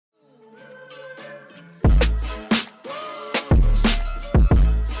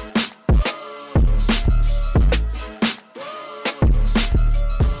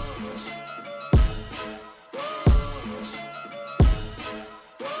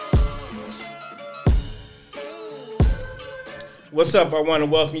What's up? I want to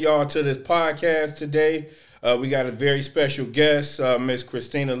welcome y'all to this podcast today. We got a very special guest, Miss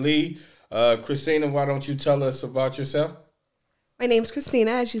Christina Lee. Christina, why don't you tell us about yourself? My name's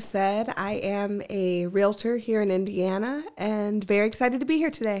Christina, as you said. I am a realtor here in Indiana and very excited to be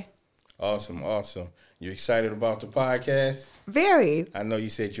here today. Awesome. You excited about the podcast? Very. I know you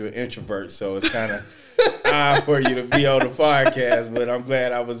said you're an introvert, so it's kind of odd for you to be on the podcast, but I'm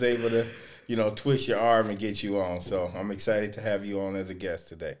glad I was able to, twist your arm and get you on. So I'm excited to have you on as a guest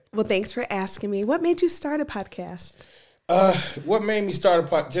today. Well, thanks for asking me. What made you start a podcast? What made me start a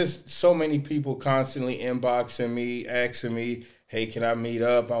podcast? Just so many people constantly inboxing me, asking me, hey, can I meet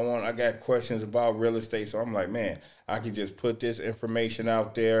up? I got questions about real estate. So I'm like, man, I can just put this information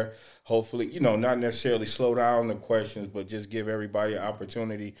out there. Hopefully, not necessarily slow down the questions, but just give everybody an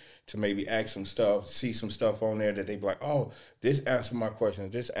opportunity to maybe ask some stuff, see some stuff on there that they be like, oh, this answer my question,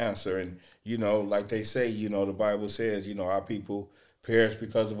 this answer. And, like they say, the Bible says, our people perish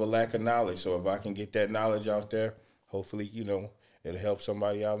because of a lack of knowledge. So if I can get that knowledge out there, hopefully, it'll help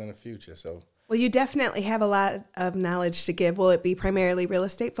somebody out in the future. So. Well, you definitely have a lot of knowledge to give. Will it be primarily real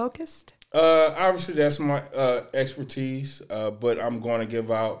estate focused? Obviously, that's my expertise, but I'm going to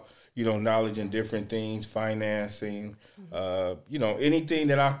give out, knowledge in different things, financing, anything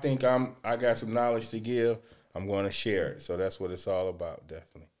that I think I got some knowledge to give, I'm going to share it. So that's what it's all about,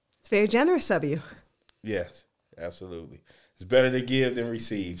 definitely. It's very generous of you. Yes, absolutely. It's better to give than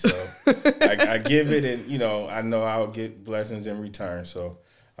receive. So I give it, and, I know I'll get blessings in return. So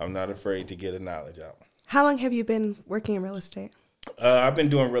I'm not afraid to get the knowledge out. How long have you been working in real estate? I've been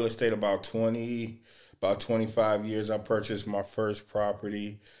doing real estate about 25 years. I purchased my first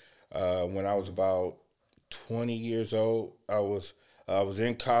property when I was about 20 years old. I was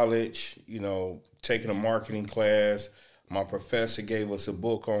in college, taking a marketing class. My professor gave us a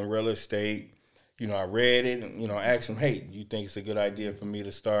book on real estate. I read it and, asked him, hey, you think it's a good idea for me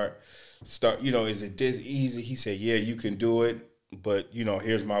to start, is it this easy? He said, yeah, you can do it. But,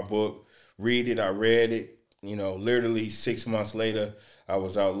 here's my book. Read it. I read it. Literally 6 months later, I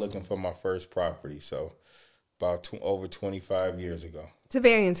was out looking for my first property. So about over 25 years ago. It's a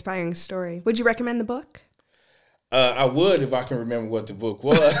very inspiring story. Would you recommend the book? I would if I can remember what the book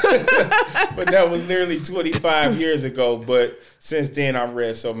was. But that was literally 25 years ago. But since then, I've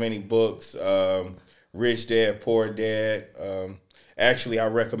read so many books. Rich Dad, Poor Dad. Actually, I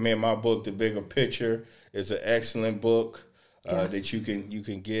recommend my book, The Bigger Picture. It's an excellent book that you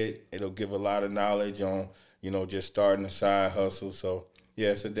can get. It'll give a lot of knowledge on, just starting a side hustle. So, yeah,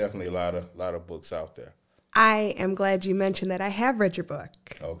 it's definitely a lot of books out there. I am glad you mentioned that. I have read your book.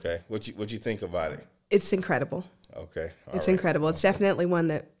 Okay. What you think about it? It's incredible. Okay. It's incredible. It's definitely one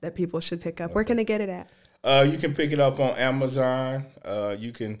that people should pick up. Okay. Where can they get it at? You can pick it up on Amazon.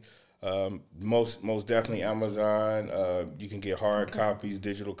 You can most definitely Amazon. You can get hard copies,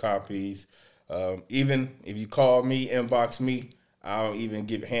 digital copies. Even if you call me, inbox me, I'll even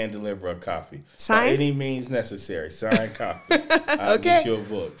hand deliver a copy. Signed? By any means necessary. Signed copy. I'll get you a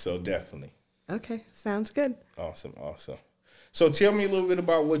book. So definitely. Okay. Sounds good. Awesome. So tell me a little bit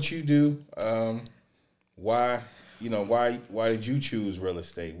about what you do. Why did you choose real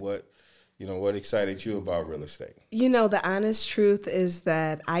estate? What excited you about real estate? The honest truth is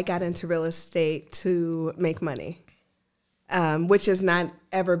that I got into real estate to make money, which has not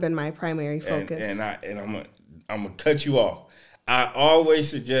ever been my primary focus. And I'm gonna cut you off. I always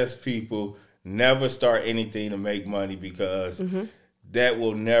suggest people never start anything to make money because that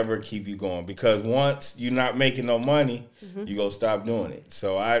will never keep you going. Because once you're not making no money, you're gonna stop doing it.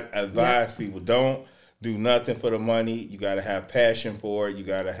 So I advise people, don't do nothing for the money. You gotta have passion for it. You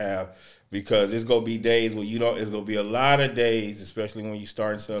gotta have, because it's gonna be days where it's gonna be a lot of days, especially when you're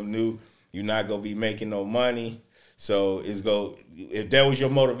starting something new, you're not gonna be making no money. So if that was your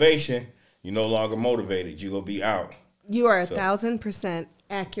motivation, you're no longer motivated. You're gonna be out. You are 1,000%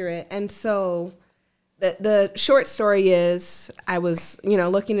 accurate. And so the short story is I was,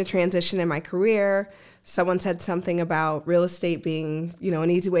 looking to transition in my career. Someone said something about real estate being,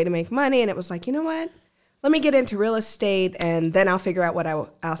 an easy way to make money. And it was like, you know what? Let me get into real estate and then I'll figure out what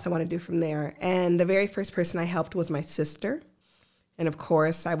else I want to do from there. And the very first person I helped was my sister. And of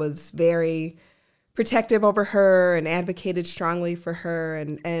course, I was very protective over her and advocated strongly for her.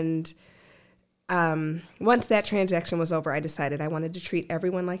 And once that transaction was over, I decided I wanted to treat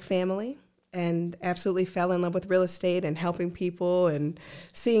everyone like family and absolutely fell in love with real estate and helping people and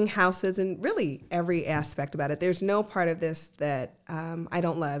seeing houses and really every aspect about it. There's no part of this that I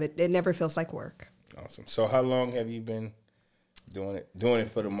don't love. It never feels like work. Awesome. So how long have you been doing it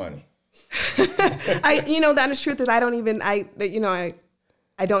for the money? The honest truth is I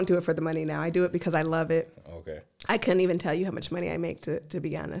I don't do it for the money now. I do it because I love it. Okay. I couldn't even tell you how much money I make, to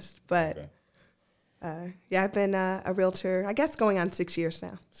be honest. But yeah, I've been a realtor, I guess, going on 6 years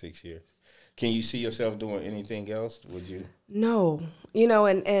now. 6 years. Can you see yourself doing anything else? Would you? No.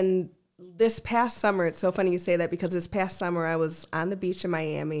 And this past summer, it's so funny you say that, because this past summer I was on the beach in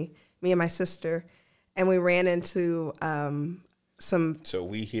Miami, me and my sister, and we ran into some. So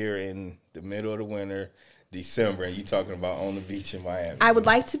we here in the middle of the winter, December, and you talking about on the beach in Miami. I would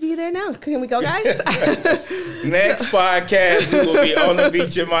like to be there now. Can we go, guys? Next podcast, we will be on the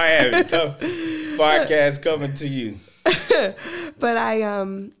beach in Miami. Podcast coming to you.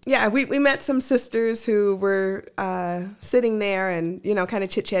 But we met some sisters who were sitting there and, kind of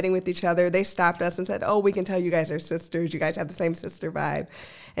chit-chatting with each other. They stopped us and said, oh, we can tell you guys are sisters. You guys have the same sister vibe.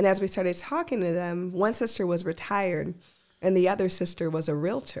 And as we started talking to them, one sister was retired and the other sister was a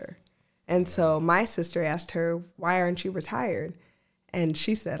realtor. And so my sister asked her, why aren't you retired? And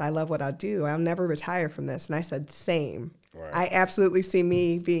she said, I love what I do. I'll never retire from this. And I said, same. Right. I absolutely see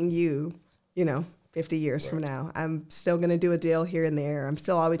me being you, 50 years from now. I'm still going to do a deal here and there. I'm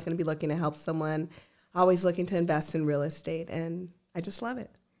still always going to be looking to help someone, always looking to invest in real estate. And I just love it.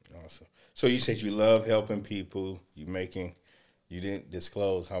 Awesome. So you said you love helping people. You didn't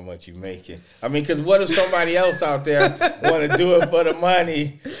disclose how much you're making. I mean, because what if somebody else out there want to do it for the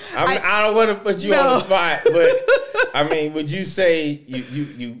money? I don't want to put you on the spot, but I mean, would you say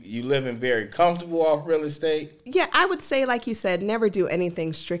you living very comfortable off real estate? Yeah, I would say, like you said, never do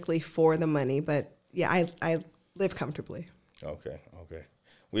anything strictly for the money. But yeah, I live comfortably. Okay.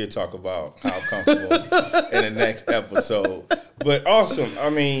 We'll talk about how comfortable in the next episode. But awesome. I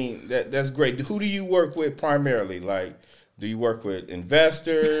mean, that's great. Who do you work with primarily? Like, do you work with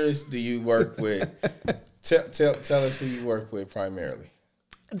investors? Do you work with tell us who you work with primarily?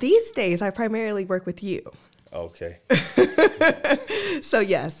 These days, I primarily work with you. Okay. So,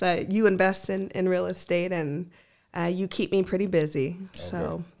 yes, you invest in real estate, and you keep me pretty busy. Okay.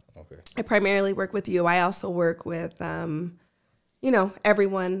 So I primarily work with you. I also work with,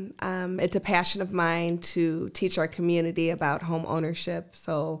 everyone. It's a passion of mine to teach our community about home ownership.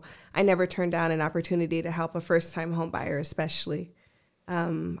 So I never turn down an opportunity to help a first-time home buyer, especially.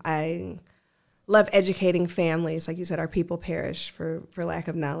 I love educating families. Like you said, our people perish for lack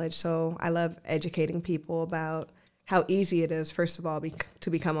of knowledge. So I love educating people about how easy it is, first of all, to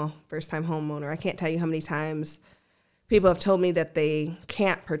become a first-time homeowner. I can't tell you how many times people have told me that they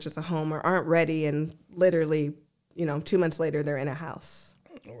can't purchase a home or aren't ready, and literally, 2 months later, they're in a house.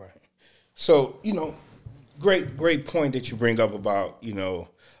 All right. So, great point that you bring up about,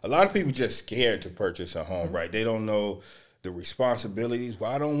 a lot of people just scared to purchase a home, right? They don't know the responsibilities.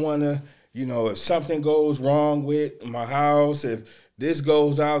 Well, I don't want to, if something goes wrong with my house, if this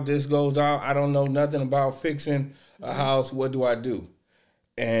goes out, I don't know nothing about fixing a house. What do I do?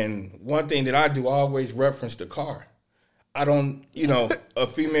 And one thing that I do, I always reference the car. I don't, a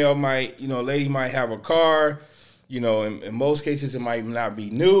female might, a lady might have a car, in most cases it might not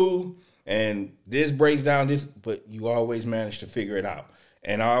be new, and this breaks down, but you always manage to figure it out.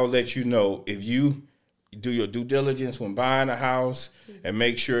 And I'll let you know, if you do your due diligence when buying a house and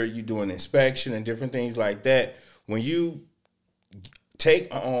make sure you do an inspection and different things like that, when you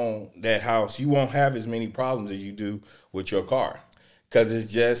take on that house, you won't have as many problems as you do with your car, because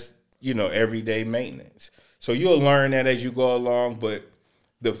it's just, everyday maintenance. So you'll learn that as you go along, but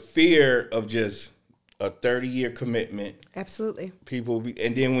the fear of just a 30-year commitment. Absolutely.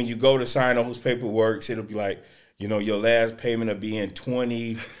 And then when you go to sign those paperwork, it'll be like, your last payment will be in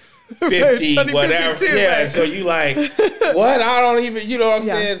 2050, whatever. Yeah, right. So you like, what? I don't even, what I'm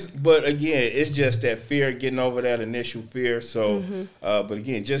saying? But again, it's just that fear, getting over that initial fear. So, but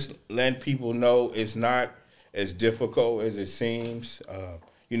again, just letting people know it's not as difficult as it seems.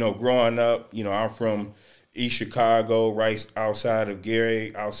 Growing up, I'm from East Chicago, right outside of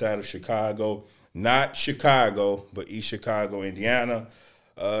Gary, outside of Chicago. Not Chicago, but East Chicago, Indiana.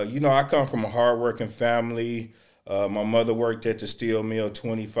 I come from a hardworking family. My mother worked at the steel mill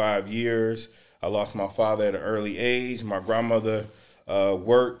 25 years. I lost my father at an early age. My grandmother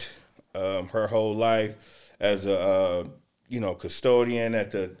worked her whole life as a custodian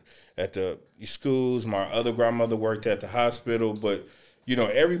at the schools. My other grandmother worked at the hospital, but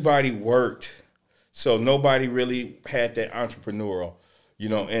everybody worked, so nobody really had that entrepreneurial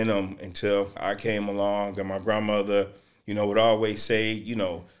in them until I came along. And my grandmother, would always say,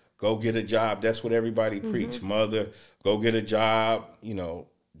 go get a job. That's what everybody preached. Mother, go get a job.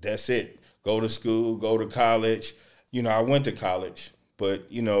 That's it. Go to school, go to college. I went to college, but,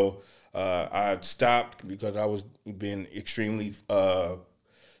 I stopped because I was being extremely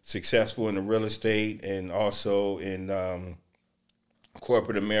successful in the real estate and also in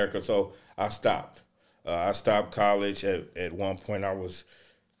corporate America. So I stopped. I stopped college at one point. I was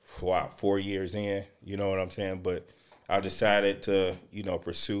 4 years in. You know what I'm saying? But I decided to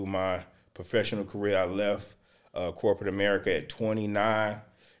pursue my professional career. I left corporate America at 29.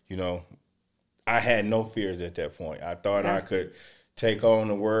 I had no fears at that point. I thought I could take on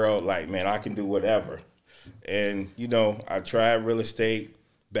the world. Like, man, I can do whatever. And I tried real estate.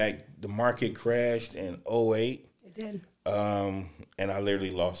 Back, the market crashed in '08. It did. And I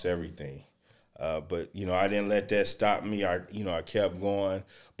literally lost everything. But I didn't let that stop me. I kept going.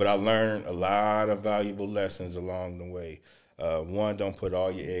 But I learned a lot of valuable lessons along the way. One, don't put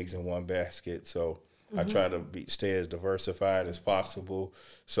all your eggs in one basket. So I try to stay as diversified as possible.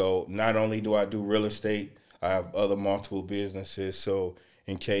 So not only do I do real estate, I have other multiple businesses. So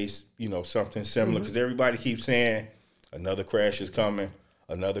in case, something similar, because everybody keeps saying another crash is coming.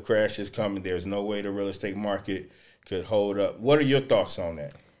 Another crash is coming. There's no way the real estate market could hold up. What are your thoughts on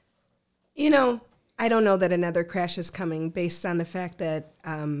that? I don't know that another crash is coming based on the fact that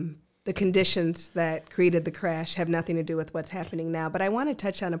the conditions that created the crash have nothing to do with what's happening now. But I want to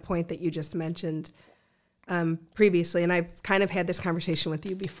touch on a point that you just mentioned previously, and I've kind of had this conversation with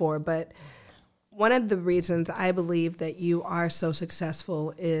you before, but one of the reasons I believe that you are so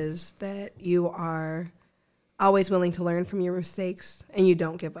successful is that you are always willing to learn from your mistakes and you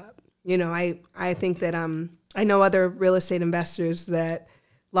don't give up. I think that I know other real estate investors that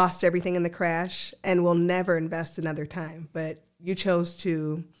lost everything in the crash and will never invest another time. But you chose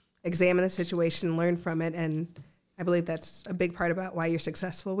to examine the situation, learn from it, and I believe that's a big part about why you're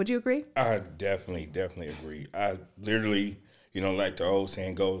successful. Would you agree? I definitely agree. I literally, like the old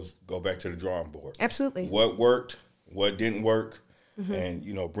saying goes, go back to the drawing board. Absolutely. What worked, what didn't work, and,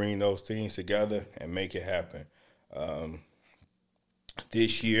 bring those things together and make it happen.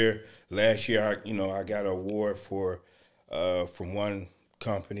 Last year, I got an award from one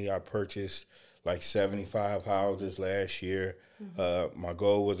company. I purchased like 75 houses last year. My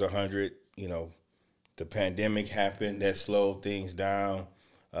goal was 100. The pandemic happened. That slowed things down.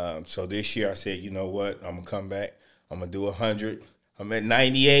 So this year I said, you know what? I'm going to come back. I'm going to do 100. I'm at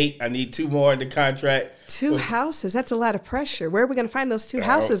 98. I need 2 more in the contract. 2 houses. That's a lot of pressure. Where are we going to find those 2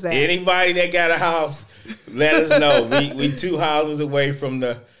 houses at? Anybody that got a house, let us know. We 2 houses away from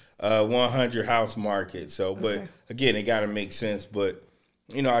the 100 house market. So, but again, it got to make sense. But,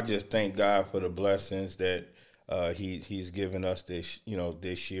 I just thank God for the blessings that he's given us this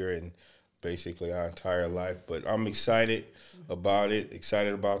year and basically our entire life. But I'm excited about it,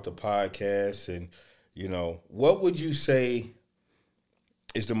 excited about the podcast. And, what would you say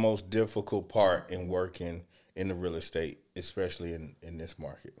is the most difficult part in working in the real estate, especially in this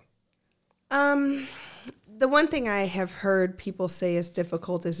market? The one thing I have heard people say is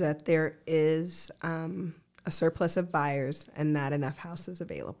difficult is that there is a surplus of buyers and not enough houses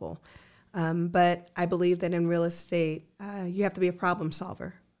available. But I believe that in real estate, you have to be a problem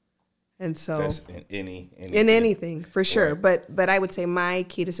solver. And so that's in anything for sure. Right. But I would say my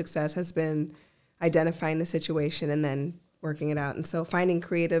key to success has been identifying the situation and then working it out. And so finding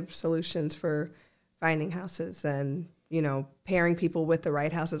creative solutions for finding houses and, pairing people with the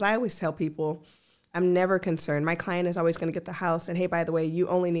right houses. I always tell people I'm never concerned. My client is always going to get the house. And hey, by the way, you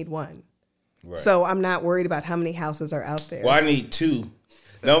only need one. Right. So I'm not worried about how many houses are out there. Well, I need 2.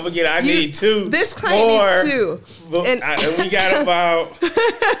 Don't forget, I need 2. This client needs 2. And we got about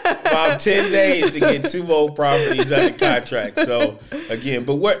 10 days to get 2 more properties under contract. So again,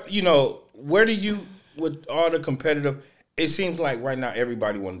 but where do you, with all the competitive, it seems like right now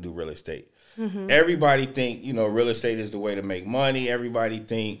everybody want to do real estate. Everybody think, real estate is the way to make money. Everybody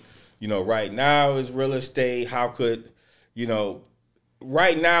think, right now is real estate. How could,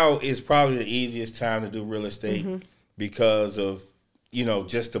 right now is probably the easiest time to do real estate because of,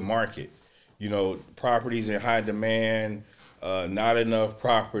 just the market. Properties in high demand, not enough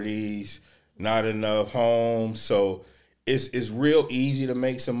properties, not enough homes. So it's real easy to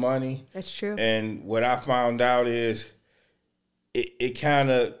make some money. That's true. And what I found out is it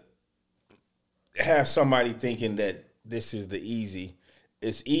kind of has somebody thinking that this is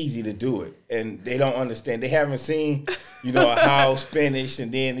it's easy to do it. And they don't understand. They haven't seen, a house finished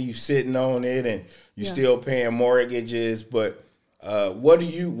and then you sitting on it and you still paying mortgages. But what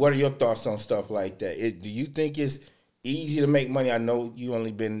are your thoughts on stuff like that? Do you think it's easy to make money? I know you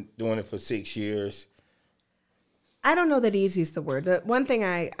only been doing it for 6 years. I don't know that easy is the word. The one thing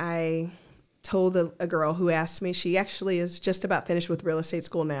I told a girl who asked me, she actually is just about finished with real estate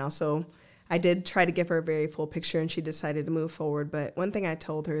school now. So I did try to give her a very full picture and she decided to move forward. But one thing I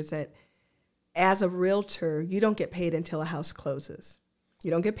told her is that as a realtor, you don't get paid until a house closes.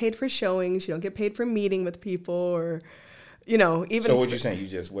 You don't get paid for showings. You don't get paid for meeting with people or even. So what you saying? You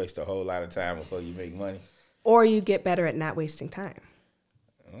just waste a whole lot of time before you make money? Or you get better at not wasting time.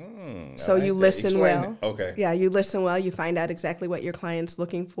 So you listen well. Okay. Yeah, you listen well. You find out exactly what your client's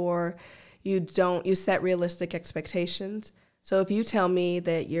looking for. You set realistic expectations. So if you tell me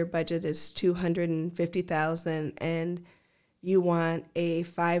that your budget is $250,000 and you want a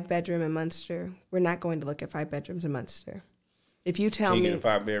 5-bedroom in Munster, we're not going to look at 5 bedrooms in Munster. If you tell me, get a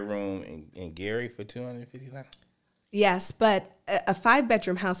 5-bedroom in Gary for $250,000. Yes, but a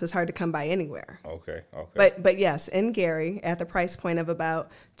 5-bedroom house is hard to come by anywhere. Okay. But yes, in Gary, at the price point of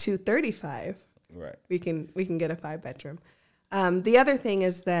about $235,000, right, we can get a 5-bedroom. The other thing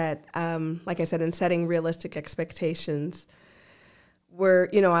is that, like I said, in setting realistic expectations,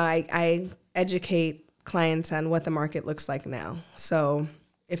 I educate clients on what the market looks like now. So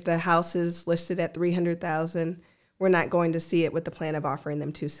if the house is listed at $300,000, we're not going to see it with the plan of offering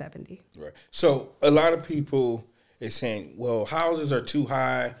them $270,000. Right. So a lot of people is saying, well, houses are too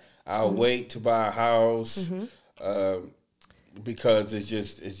high. I'll wait to buy a house because it's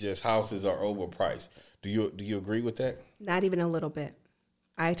just houses are overpriced. Do you agree with that? Not even a little bit.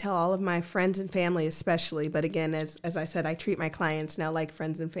 I tell all of my friends and family especially, but again, as I said, I treat my clients now like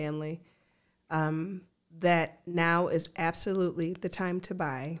friends and family, that now is absolutely the time to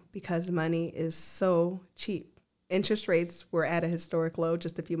buy because money is so cheap. Interest rates were at a historic low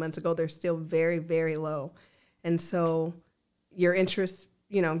just a few months ago. They're still very, very low. And so your interest,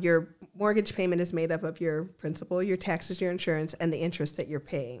 your mortgage payment is made up of your principal, your taxes, your insurance, and the interest that you're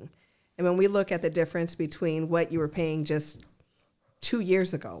paying. And when we look at the difference between what you were paying just 2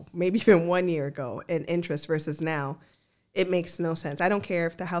 years ago, maybe even 1 year ago in interest versus now, it makes no sense. I don't care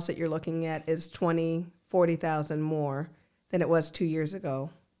if the house that you're looking at is $20,000, $40,000 more than it was 2 years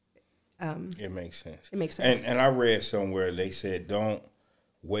ago. It makes sense. It makes sense. And I read somewhere they said don't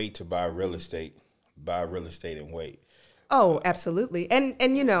wait to buy real estate. Buy real estate and wait. Oh, absolutely. And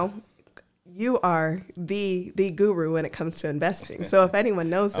you are the guru when it comes to investing. So if anyone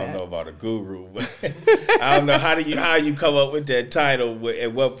knows that. I don't know about a guru, but I don't know how you come up with that title.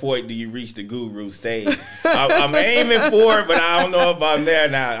 At what point do you reach the guru stage? I'm aiming for it, but I don't know if I'm there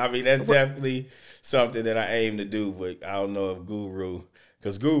now. I mean, that's definitely something that I aim to do, but I don't know if guru.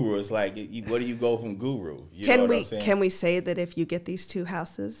 Because guru is like, where do you go from guru? Know what I'm saying? Can we say that if you get these 2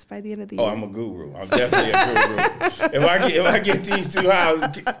 houses by the end of the year? Oh, I'm a guru. I'm definitely a guru. if I get these 2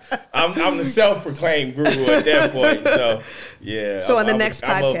 houses, I'm the self-proclaimed guru at that point. So yeah. So on the next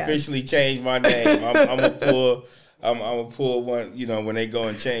podcast, I'm officially change my name. I'm gonna pull one. When they go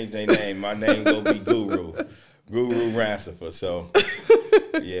and change their name, my name will be Guru Rancifer. So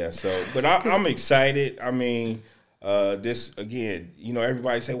yeah. So, but I'm excited. I mean. This again,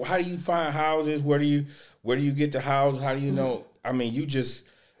 everybody say, well, how do you find houses? Where do you get the house? How do you know? I mean, you just,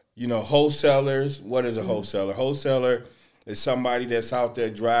 wholesalers. What is a wholesaler? Wholesaler is somebody that's out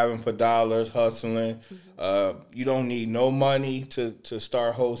there driving for dollars, hustling. You don't need no money to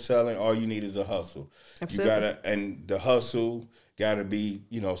start wholesaling. All you need is a hustle. Absolutely. And the hustle gotta be,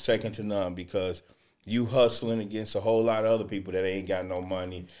 second to none because you hustling against a whole lot of other people that ain't got no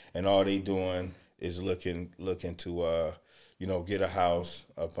money and all they doing is looking to get a house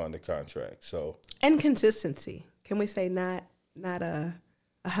up under contract. So and consistency. Can we say not a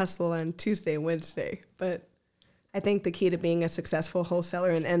hustle on Tuesday and Wednesday, but I think the key to being a successful wholesaler,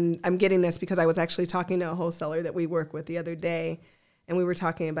 and I'm getting this because I was actually talking to a wholesaler that we work with the other day, and we were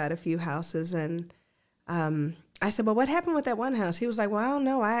talking about a few houses, and I said, well, what happened with that one house? He was like, well, I don't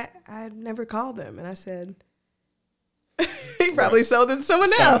know. I never called them. And I said, he probably sold it to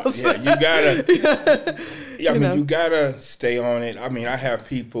someone else. Yeah, you gotta. You gotta stay on it. I mean, I have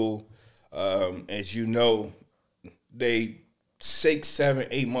people, as you know, they 6, 7,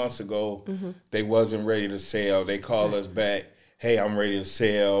 8 months ago, they wasn't ready to sell. They call us back. Hey, I'm ready to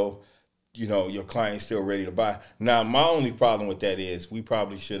sell. Your client's still ready to buy. Now, my only problem with that is we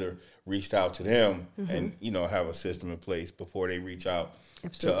probably should have reached out to them and have a system in place before they reach out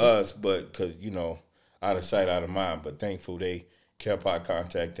to us. But because out of sight, out of mind. But thankful they kept our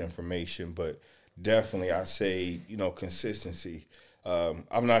contact information. But definitely, I say, consistency.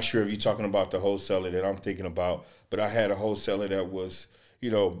 I'm not sure if you're talking about the wholesaler that I'm thinking about, but I had a wholesaler that was,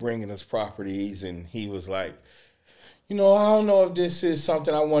 bringing us properties, and he was like, I don't know if this is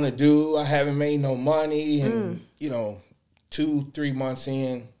something I want to do. I haven't made no money. And, 2-3 months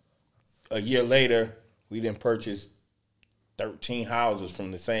in, a year later, we didn't purchase 13 houses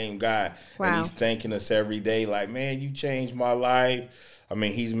from the same guy. Wow. And he's thanking us every day like, man, you changed my life. I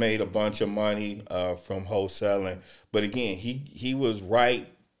mean, he's made a bunch of money from wholesaling. But again, he was right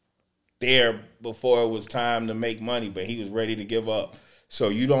there before it was time to make money, but he was ready to give up. So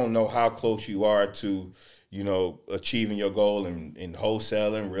you don't know how close you are to, achieving your goal in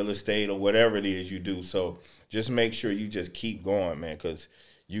wholesaling, real estate, or whatever it is you do. So just make sure you just keep going, man, because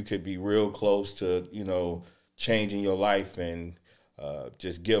you could be real close to, changing your life and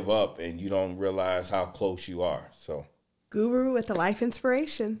just give up and you don't realize how close you are. So. Guru with a life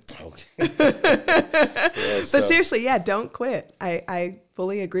inspiration. Okay. But seriously, yeah, don't quit. I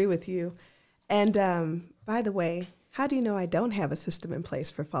fully agree with you. And by the way, how do you know I don't have a system in place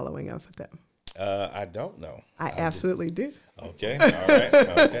for following up with them? I don't know. I absolutely do. Okay. All right.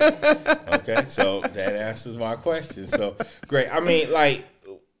 Okay. So that answers my question. So great. I mean, like,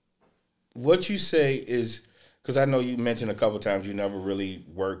 what you say is, because I know you mentioned a couple times you never really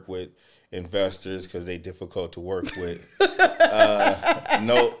work with investors because they're difficult to work with.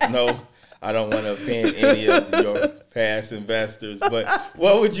 No, I don't want to offend any of your past investors. But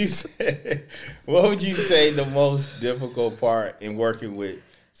what would you say? What would you say the most difficult part in working with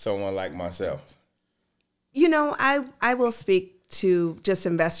someone like myself? I will speak to just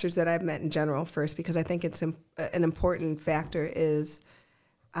investors that I've met in general first, because I think it's an important factor is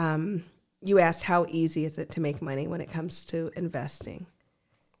you asked how easy is it to make money when it comes to investing.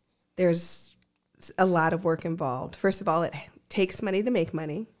 There's a lot of work involved. First of all, it takes money to make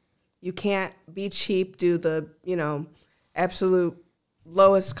money. You can't be cheap, do the, absolute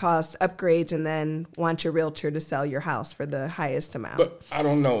lowest cost upgrades and then want your realtor to sell your house for the highest amount. But I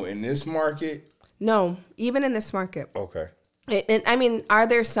don't know, in this market? No, even in this market. Okay. I mean, are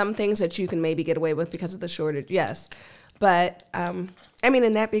there some things that you can maybe get away with because of the shortage? Yes. But, and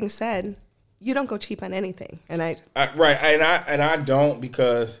that being said, you don't go cheap on anything. And I don't,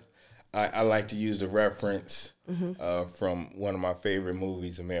 because I like to use the reference from one of my favorite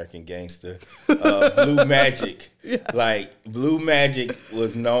movies, American Gangster, Blue Magic. Yeah. Like, Blue Magic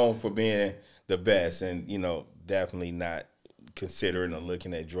was known for being the best, and definitely not considering or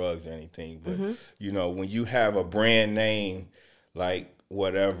looking at drugs or anything. But when you have a brand name, like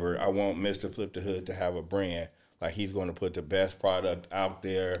whatever, I want Mr. Flip the Hood to have a brand. Like, he's going to put the best product out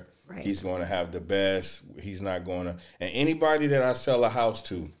there. Right. He's going to have the best. He's not going to. And anybody that I sell a house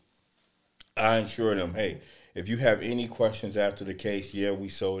to, I insure them, hey, if you have any questions after the case, yeah, we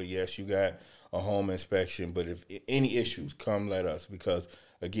sold it. Yes, you got a home inspection. But if any issues, come let us. Because,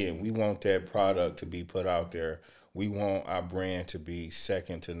 again, we want that product to be put out there. We want our brand to be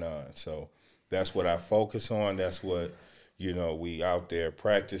second to none. So that's what I focus on. That's what, we out there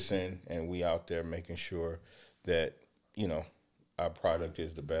practicing, and we out there making sure that, our product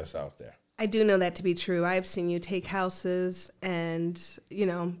is the best out there. I do know that to be true. I've seen you take houses and,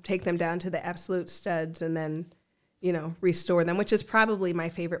 take them down to the absolute studs and then, restore them, which is probably my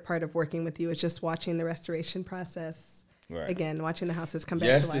favorite part of working with you, is just watching the restoration process. Right. Again, watching the houses come back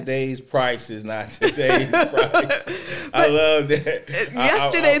to life. Yesterday's price is not today's price. I love that.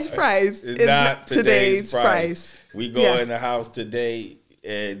 Yesterday's price is not today's price. We go in the house today,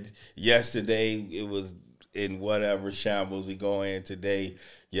 and yesterday it was in whatever shambles. We go in today.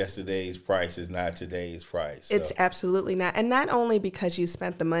 Yesterday's price is not today's price. So. It's absolutely not. And not only because you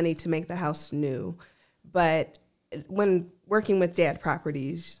spent the money to make the house new, but when working with dad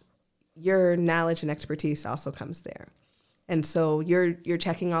properties, your knowledge and expertise also comes there. And so you're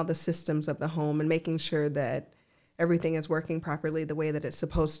checking all the systems of the home and making sure that everything is working properly the way that it's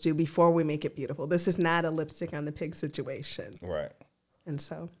supposed to before we make it beautiful. This is not a lipstick on the pig situation. Right. And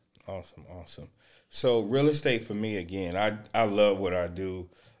so. Awesome. So real estate for me, again, I love what I do.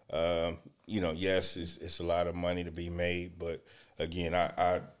 Yes, it's a lot of money to be made, but again,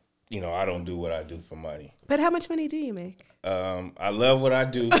 I don't do what I do for money. But how much money do you make? I love what I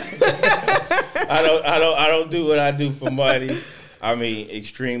do. I don't do what I do for money. I mean,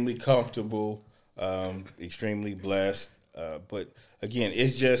 extremely comfortable, extremely blessed. But again,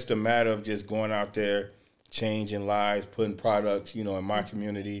 it's just a matter of just going out there, changing lives, putting products, in my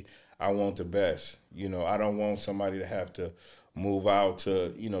community. I want the best. I don't want somebody to have to move out to,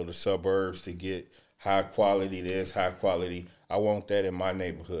 the suburbs to get high quality this, high quality. I want that in my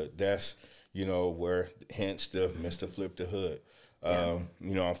neighborhood. That's, where hence the Mr. Flip the Hood. I'm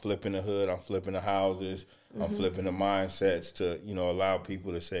flipping the hood, I'm flipping the houses, I'm flipping the mindsets to, allow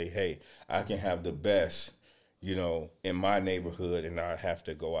people to say, hey, I can have the best, in my neighborhood and not have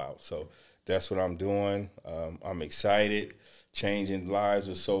to go out. So that's what I'm doing. I'm excited, changing lives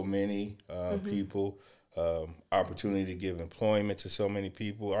of so many people, opportunity to give employment to so many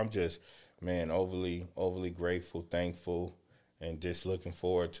people. I'm just, overly grateful, thankful, and just looking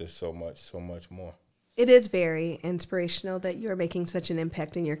forward to so much more. It is very inspirational that you're making such an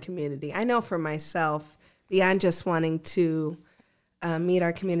impact in your community. I know for myself, beyond just wanting to meet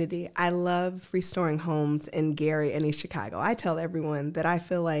our community, I love restoring homes in Gary and East Chicago. I tell everyone that I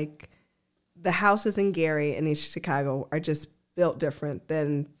feel like the houses in Gary and East Chicago are just built different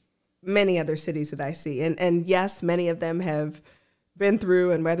than many other cities that I see. And yes, many of them have been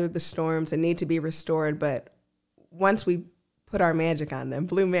through and weathered the storms and need to be restored. But once we put our magic on them,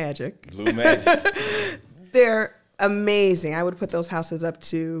 blue magic, they're amazing. I would put those houses up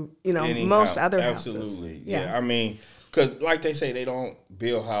to, most other houses. Absolutely. Yeah. I mean, because like they say, they don't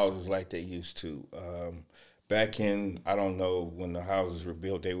build houses like they used to. Back in, I don't know, when the houses were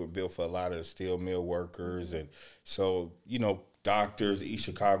built, they were built for a lot of the steel mill workers. And so, doctors, East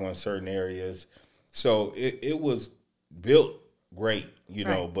Chicago in certain areas. So it was built great,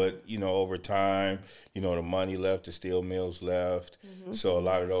 right. But, over time, the money left, the steel mills left. Mm-hmm. So a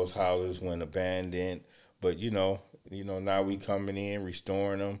lot of those houses went abandoned. But, now we coming in,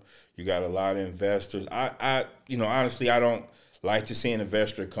 restoring them. You got a lot of investors. I honestly, I don't like to see an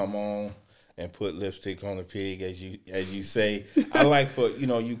investor come on and put lipstick on the pig, as you say. I like for,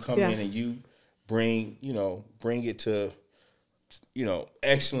 you come in and you bring it to,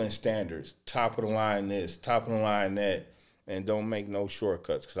 excellent standards, top of the line this, top of the line that, and don't make no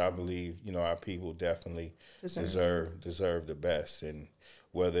shortcuts, because I believe, our people definitely deserve the best. And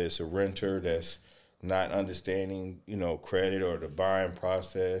whether it's a renter that's not understanding, credit or the buying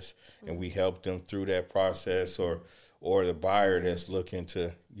process, and we help them through that process, or the buyer that's looking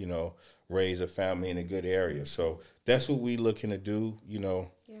to, raise a family in a good area. So that's what we looking to do,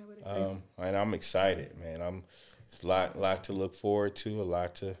 and I'm excited, man. It's a lot to look forward to, a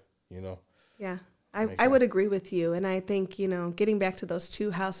lot to, Yeah, I would agree with you. And I think, getting back to those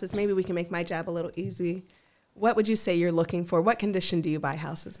two houses, maybe we can make my job a little easy. What would you say you're looking for? What condition do you buy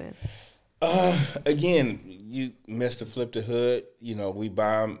houses in? Again, you missed to flip the hood. We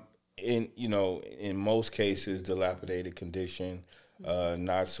buy them in most cases, dilapidated condition,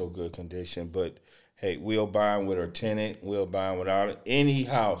 not so good condition. But hey, we'll buy them with our tenant. We'll buy them without it. Any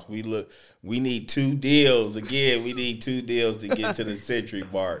house we need 2 deals. Again, we need 2 deals to get to the century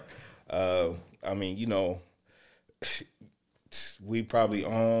mark. I mean, we probably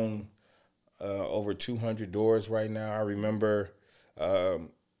own over 200 doors right now. I remember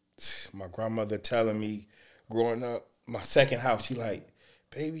my grandmother telling me growing up, my second house, she like,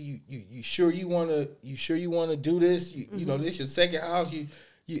 baby, you sure you wanna do this? You know, this your second house. You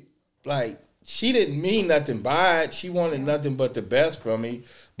like, she didn't mean nothing by it. She wanted nothing but the best from me,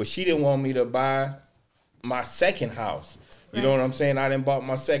 but she didn't want me to buy my second house. You know what I'm saying? I done bought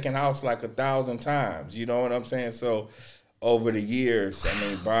my second house like 1,000 times. You know what I'm saying? So over the years, I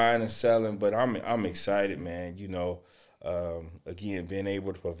mean, buying and selling, but I'm excited, man. Again, being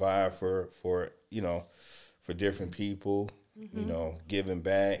able to provide for different people, giving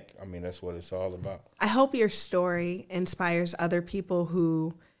back. I mean, that's what it's all about. I hope your story inspires other people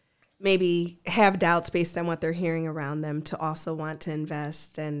who maybe have doubts based on what they're hearing around them to also want to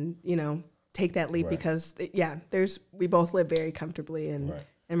invest and, take that leap, because we both live very comfortably, and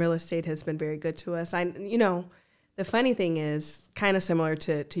real estate has been very good to us. The funny thing is, kind of similar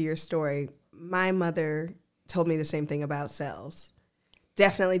to your story, my mother told me the same thing about sales.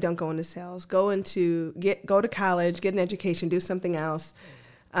 Definitely don't go into sales. Go to college, get an education, do something else.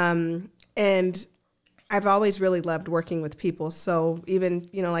 And I've always really loved working with people. So even,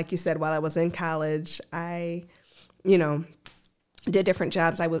 like you said, while I was in college, I, did different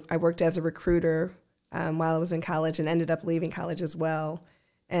jobs. I worked as a recruiter while I was in college, and ended up leaving college as well,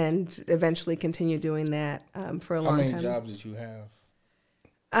 and eventually continued doing that for a long time. How many jobs did you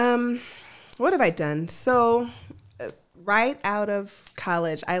have? What have I done? So right out of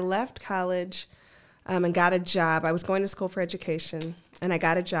college, I left college and got a job. I was going to school for education, and I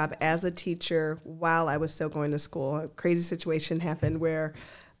got a job as a teacher while I was still going to school. A crazy situation happened where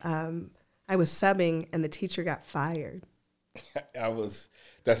I was subbing, and the teacher got fired.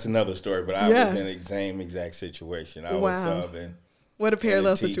 That's another story, but I was in the same exact situation. I was subbing. What a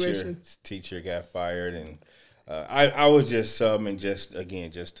parallel situation. Teacher got fired, and I was just subbing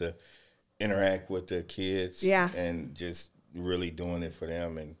just to interact with the kids, and just really doing it for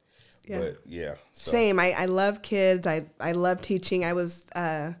them. And Same. I love kids. I love teaching. I was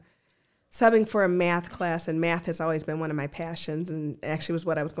subbing for a math class, and math has always been one of my passions, and actually was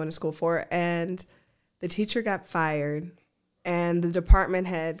what I was going to school for. And the teacher got fired. And the department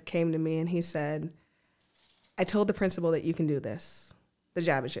head came to me, and he said, I told the principal that you can do this. The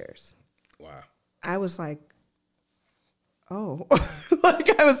job is yours. Wow. I was like, oh.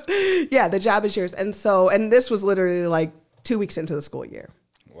 The job is yours. And this was literally like 2 weeks into the school year.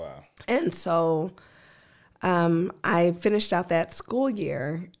 Wow. And so I finished out that school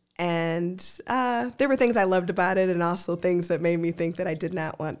year, and there were things I loved about it, and also things that made me think that I did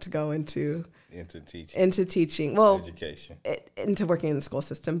not want to go into into teaching. Well, education, into working in the school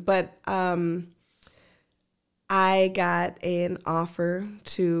system. But I got an offer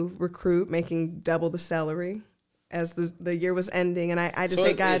to recruit, making double the salary as the year was ending, and I just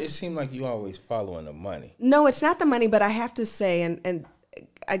say, God, it seemed like you always following the money. No, it's not the money, but I have to say, and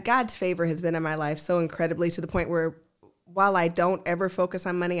God's favor has been in my life so incredibly, to the point where, while I don't ever focus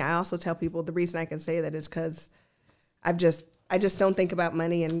on money, I also tell people the reason I can say that is because I just don't think about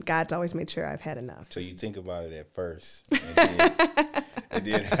money, and God's always made sure I've had enough. So you think about it at first, and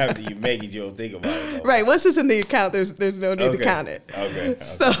then after you make it, you don't think about it. Right. Once it's in the account, there's no need to count it. Okay.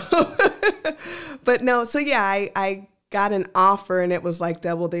 So, but no. So yeah, I got an offer, and it was like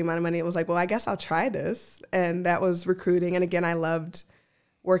double the amount of money. It was like, well, I guess I'll try this, and that was recruiting. And again, I loved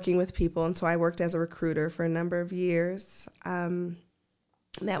working with people, and so I worked as a recruiter for a number of years.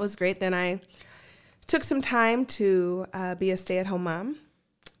 That was great. Then I took some time to be a stay-at-home mom,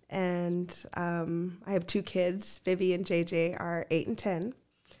 and I have 2 kids. Vivi and JJ are 8 and 10.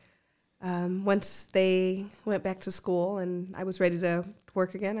 Once they went back to school and I was ready to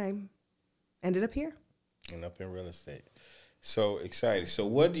work again, I ended up here. And up in real estate. So excited. So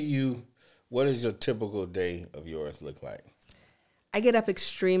what does your typical day of yours look like? I get up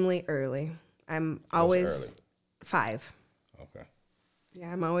extremely early. I'm always early? 5. Okay.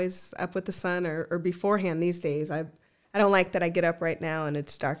 Yeah, I'm always up with the sun or beforehand these days. I don't like that I get up right now and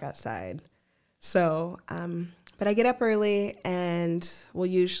it's dark outside. So, but I get up early, and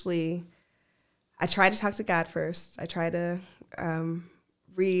I try to talk to God first. I try to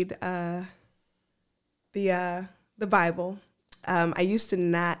read the Bible. I used to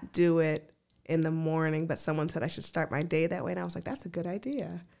not do it in the morning, but someone said I should start my day that way, and I was like, that's a good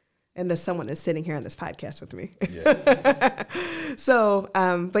idea. And the someone is sitting here on this podcast with me. Yeah. So,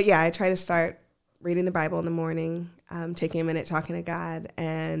 but yeah, I try to start reading the Bible in the morning, taking a minute talking to God,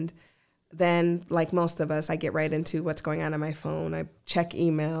 and then, like most of us, I get right into what's going on my phone. I check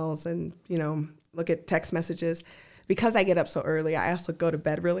emails and, look at text messages. Because I get up so early, I also go to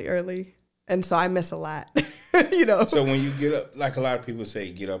bed really early, and so I miss a lot, So when you get up, like a lot of people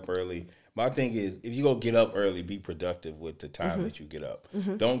say, get up early. My thing is, if you go get up early, be productive with the time that you get up.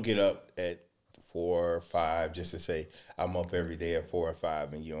 Don't get up at 4 or 5 just to say, I'm up every day at 4 or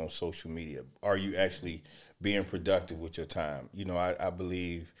 5 and you're on social media. Are you actually being productive with your time? I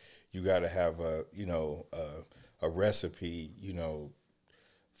believe you got to have a recipe,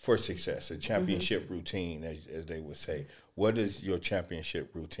 for success, a championship routine, as they would say. What does your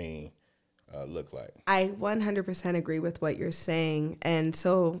championship routine look like? I 100% agree with what you're saying. And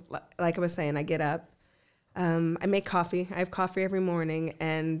so, like I was saying, I get up, I make coffee. I have coffee every morning,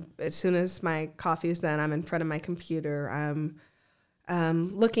 and as soon as my coffee is done, I'm in front of my computer. I'm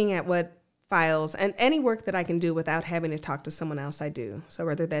looking at what files and any work that I can do without having to talk to someone else, I do. So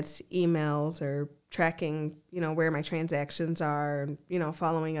whether that's emails or tracking, where my transactions are,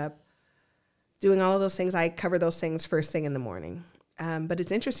 following up, doing all of those things, I cover those things first thing in the morning. But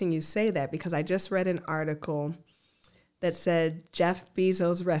it's interesting you say that, because I just read an article that said Jeff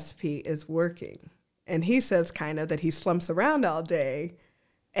Bezos' recipe is working. And he says kind of that he slumps around all day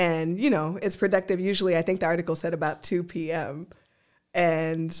and, it's productive. Usually, I think the article said about 2 p.m.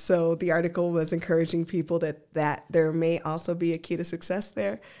 And so the article was encouraging people that there may also be a key to success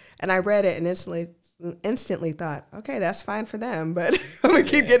there. And I read it and instantly thought, okay, that's fine for them, but I'm going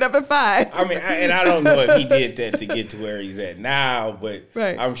to keep getting up at 5. I mean, I don't know if he did that to get to where he's at now, but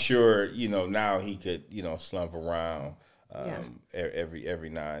right. I'm sure, now he could, slump around every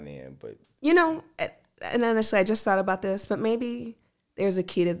now and then. But and honestly, I just thought about this, but maybe there's a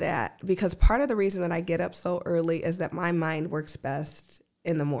key to that, because part of the reason that I get up so early is that my mind works best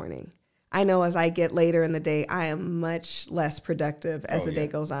in the morning. I know as I get later in the day, I am much less productive as the day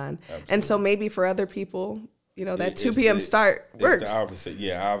goes on. Absolutely. And so maybe for other people, that 2 p.m. start works. It's the opposite.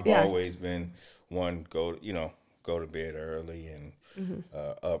 Yeah, I've always been one go to bed early and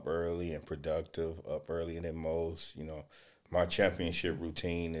up early and productive, up earlier than most. My championship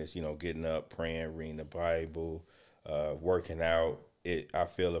routine is, getting up, praying, reading the Bible, working out. I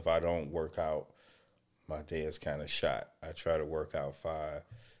feel if I don't work out, my day is kind of shot. I try to work out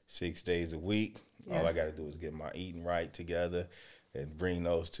 5-6 days a week. Yeah. All I got to do is get my eating right together and bring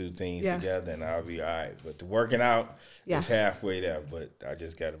those 2 things together, and I'll be all right. But the working out is halfway there, but I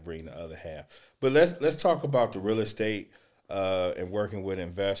just got to bring the other half. But let's talk about the real estate and working with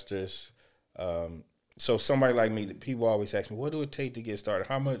investors. So somebody like me, people always ask me, what do it take to get started?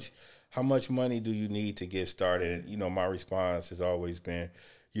 How much money do you need to get started? And, my response has always been,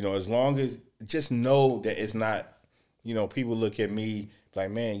 as long as just know that it's not, people look at me like,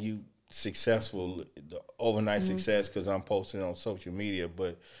 man, you successful, the overnight success, because I'm posting on social media.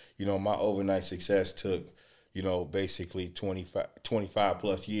 But, you know, my overnight success took, you know, basically 25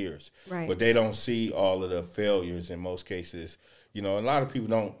 plus years. Right. But they don't see all of the failures in most cases. You know, a lot of people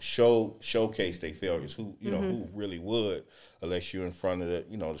don't showcase their failures. Who, you know, who really would, unless you're in front of the,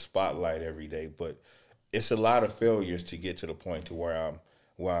 you know, the spotlight every day. But it's a lot of failures to get to the point to where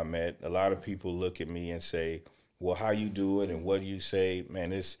I'm at. A lot of people look at me and say, well, how you do it and what do you say?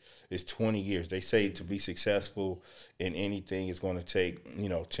 Man, it's 20 years. They say to be successful in anything is going to take, you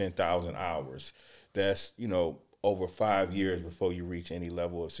know, 10,000 hours. That's, you know, over 5 years before you reach any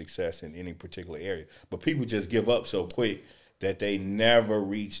level of success in any particular area. But people just give up so quick that they never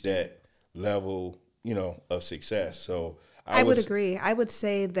reach that level, you know, of success. So I would agree. I would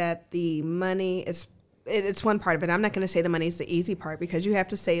say that the money is, it's one part of it. I'm not going to say the money is the easy part, because you have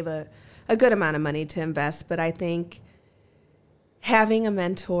to save a good amount of money to invest. But I think having a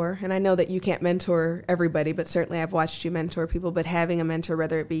mentor, and I know that you can't mentor everybody, but certainly I've watched you mentor people, but having a mentor,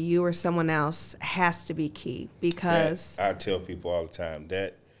 whether it be you or someone else, has to be key, because I tell people all the time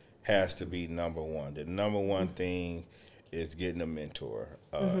that has to be number one. The number one thing is getting a mentor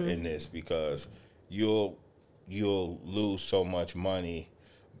in this, because you'll lose so much money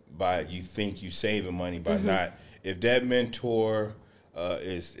by, you think you saving money by not. If that mentor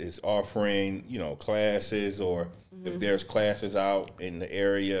is offering, you know, classes, or if there's classes out in the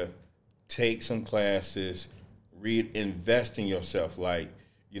area, take some classes, invest in yourself. Like,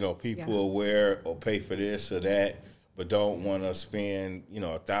 you know, people are aware or pay for this or that, but don't want to spend, you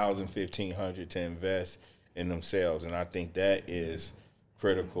know, $1,000, $1,500 to invest in themselves. And I think that is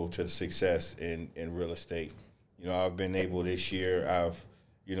critical to the success in real estate. You know, I've been able this year, I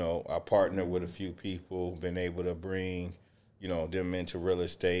partnered with a few people, been able to bring, you know, them into real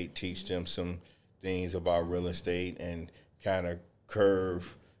estate, teach them some things about real estate, and kind of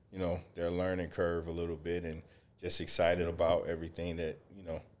curve, you know, their learning curve a little bit, and just excited about everything that, you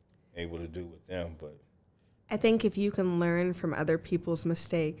know, able to do with them. But I think if you can learn from other people's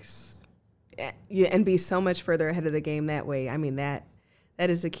mistakes and be so much further ahead of the game that way, I mean, that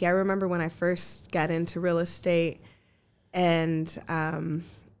is the key. I remember when I first got into real estate, and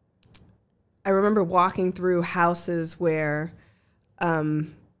I remember walking through houses where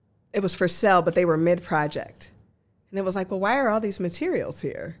it was for sale, but they were mid-project. And it was like, well, why are all these materials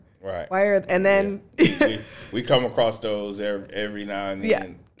here? Right. And then we come across those every now and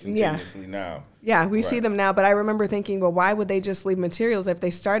then, continuously now. Yeah, we see them now. But I remember thinking, well, why would they just leave materials if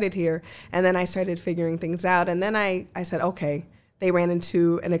they started here? And then I started figuring things out. And then I said, okay, they ran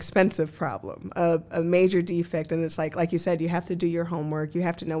into an expensive problem, a major defect. And it's like you said, you have to do your homework. You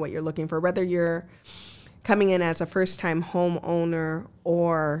have to know what you're looking for, whether you're coming in as a first-time homeowner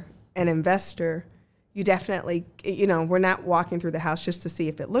or an investor. You definitely, you know, we're not walking through the house just to see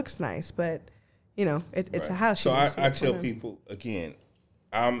if it looks nice, but, you know, it's a house. So I tell people, again,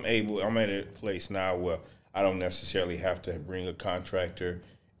 I'm at a place now where I don't necessarily have to bring a contractor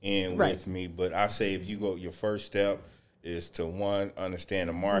in with me, but I say if you go, your first step is to, one, understand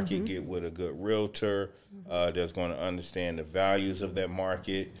the market, get with a good realtor that's going to understand the values of that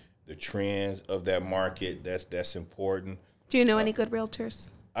market, the trends of that market. That's important. Do you know any good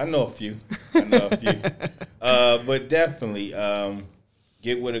realtors? I know a few. But definitely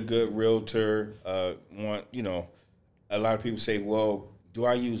get with a good realtor. You know, a lot of people say, well, do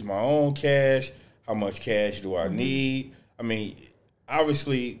I use my own cash? How much cash do I need? I mean,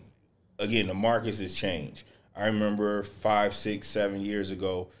 obviously, again, the markets has changed. I remember 5, 6, 7 years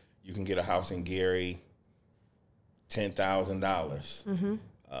ago, you can get a house in Gary, $10,000.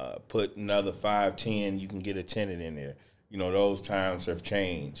 Put another 5, 10, you can get a tenant in there. You know, those times have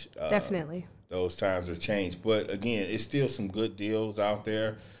changed. Definitely. Those times have changed. But again, it's still some good deals out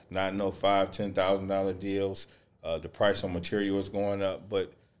there. Not no $5,000, $10,000 deals. The price on material is going up.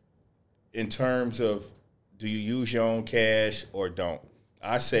 But in terms of, do you use your own cash or don't?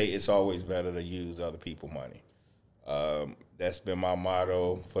 I say it's always better to use other people's money. That's been my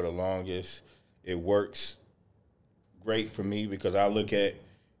motto for the longest. It works great for me because I look at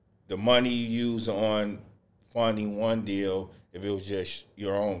the money you use on funding one deal. If it was just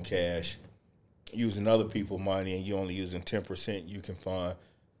your own cash, using other people's money and you only using 10%, you can fund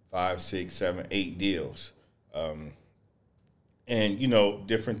 5, 6, 7, 8 deals. And, you know,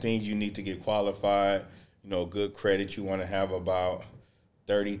 different things you need to get qualified. You know, good credit, you want to have about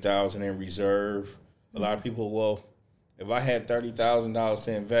 $30,000 in reserve. A lot of people, well, if I had $30,000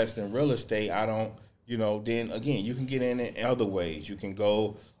 to invest in real estate, I don't, you know, then again, you can get in other ways. You can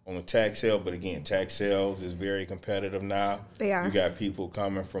go on a tax sale, but again, tax sales is very competitive now. They are. You got people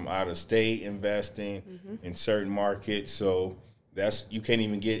coming from out of state investing in certain markets. So, you can't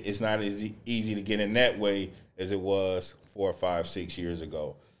even get. It's not as easy to get in that way as it was 4, 5, 6 years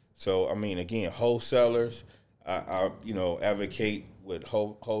ago. So I mean, again, wholesalers, I advocate with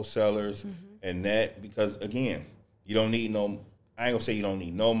wholesalers and that, because again, you don't need no. I ain't gonna say you don't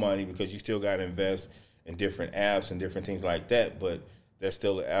need no money, because you still got to invest in different apps and different things like that. But that's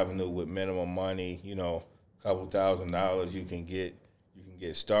still an avenue with minimum money. A couple $1,000 you can get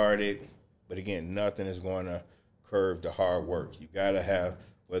started. But again, nothing is going to curb the hard work. You got to have,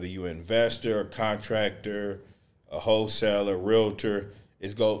 whether you're an investor, a contractor, a wholesaler, realtor,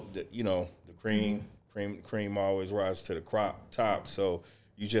 the cream always rises to the top. So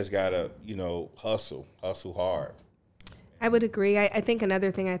you just got to, hustle hard. I would agree. I think another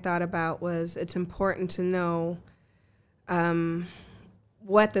thing I thought about was it's important to know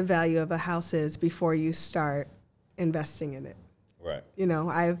what the value of a house is before you start investing in it. Right.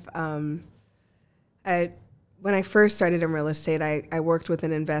 When I first started in real estate, I worked with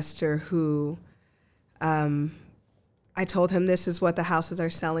an investor who I told him this is what the houses are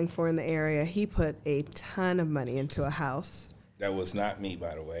selling for in the area. He put a ton of money into a house. That was not me,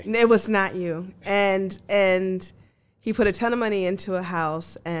 by the way. It was not you. And he put a ton of money into a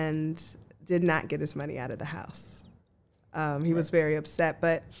house and did not get his money out of the house. He was very upset,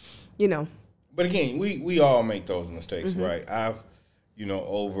 but. But again, we all make those mistakes, right? I've,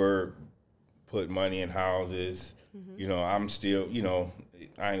 over put money in houses. I'm still,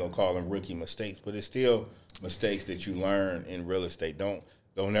 I ain't gonna call them rookie mistakes, but it's still mistakes that you learn in real estate. Don't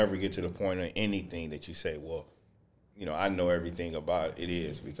ever get to the point of anything that you say, well, I know everything about it. It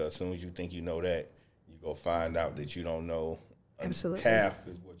is, because as soon as you think you know that, you go find out that you don't know. Absolutely. Half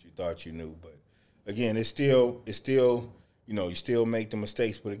is what you thought you knew. But again, it's still, you still make the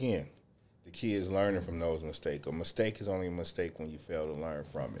mistakes. But again, the key is learning from those mistakes. A mistake is only a mistake when you fail to learn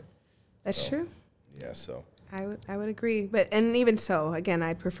from it. That's true. Yeah, so. I would agree. And even so, again,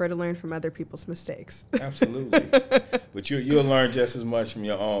 I'd prefer to learn from other people's mistakes. Absolutely. But you'll learn just as much from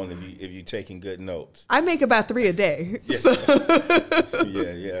your own if you're taking good notes. I make about 3 a day. Yeah. So.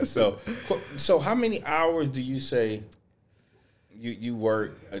 Yeah. So how many hours do you say you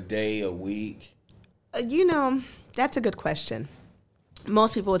work a day, a week? That's a good question.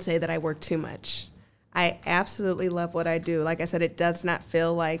 Most people would say that I work too much. I absolutely love what I do. Like I said, it does not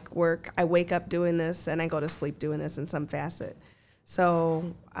feel like work. I wake up doing this and I go to sleep doing this in some facet.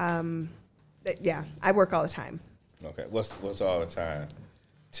 So, yeah, I work all the time. Okay. What's all the time?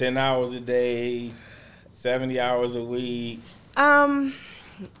 10 hours a day, 70 hours a week?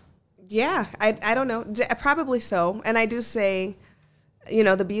 Yeah, I don't know. Probably so. And I do say,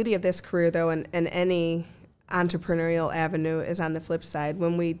 the beauty of this career, though, and any entrepreneurial avenue is on the flip side.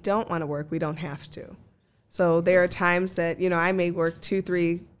 When we don't want to work, we don't have to. So there are times that, I may work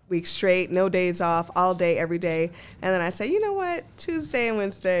 2-3 weeks straight, no days off, all day, every day. And then I say, you know what, Tuesday and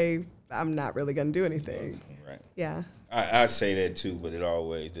Wednesday, I'm not really going to do anything. Right. Yeah. I say that too, but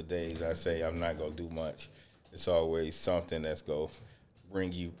the days I say I'm not going to do much, it's always something that's going to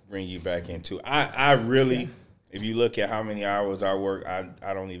bring you back into. I really, if you look at how many hours I work,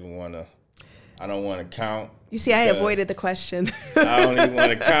 I don't even want to. I don't want to count. You see, I avoided the question. I don't even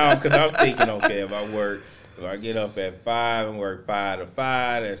want to count, because I'm thinking, okay, if I get up at 5 and work 5 to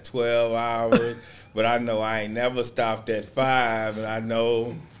 5, that's 12 hours. But I know I ain't never stopped at 5, and I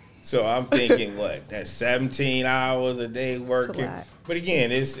know. So I'm thinking, what? That's 17 hours a day working. That's a lot. But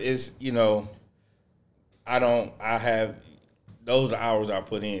again, it's I have those are hours I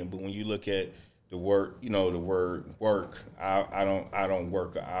put in. But when you look at the work, the word work, I don't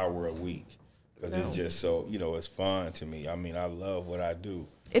work an hour a week. Because it's just so, it's fun to me. I mean, I love what I do.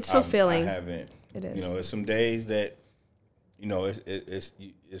 It's fulfilling. It is. It's some days that,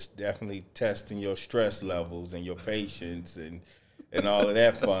 it's definitely testing your stress levels and your patience and all of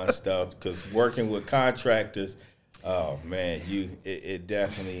that fun stuff. Because working with contractors, oh man, it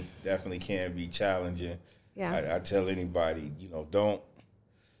definitely can be challenging. Yeah. I tell anybody, don't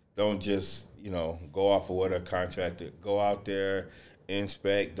just go off of what a contractor. Go out there.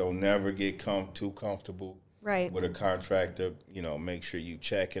 Inspect. Don't never get too comfortable with a contractor. Make sure you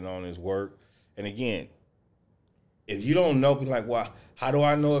checking on his work. And again, if you don't know, be like, well, how do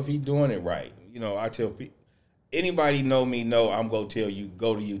I know if he's doing it right? I tell people, anybody know me, I'm going to tell you,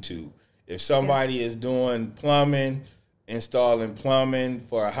 go to YouTube. If somebody is doing plumbing, installing plumbing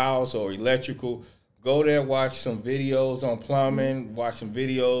for a house or electrical, go there, watch some videos on plumbing, watch some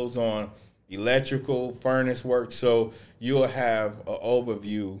videos on electrical, furnace work, so you'll have an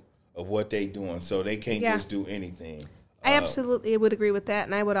overview of what they're doing, so they can't just do anything. I absolutely would agree with that,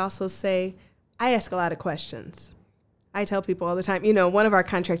 and I would also say I ask a lot of questions. I tell people all the time, one of our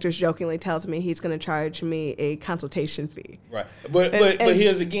contractors jokingly tells me he's going to charge me a consultation fee. Right. But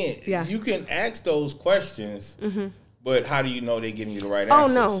here's again, yeah. you can ask those questions, but how do you know they're giving you the right Oh,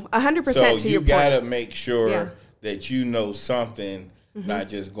 answers? no, 100% to your point. So you got to make sure that you know something, not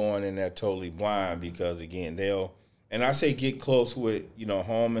just going in there totally blind, because, again, and I say get close with,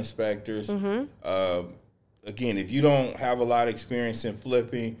 home inspectors. Again, if you don't have a lot of experience in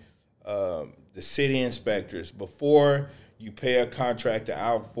flipping, the city inspectors, before you pay a contractor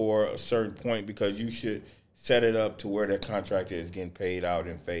out for a certain point, because you should set it up to where that contractor is getting paid out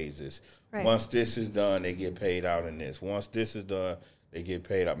in phases. Right. Once this is done, they get paid out in this. Once this is done, they get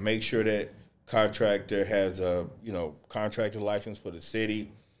paid out. Make sure that contractor has a contractor license for the city,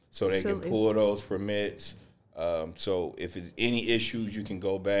 so they can pull those permits. So if it's any issues, you can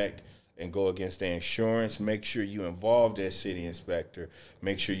go back and go against their insurance. Make sure you involve that city inspector.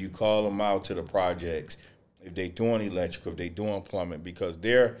 Make sure you call them out to the projects. If they're doing electrical, if they're doing plumbing, because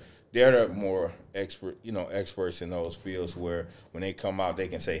they're the more experts in those fields, where when they come out, they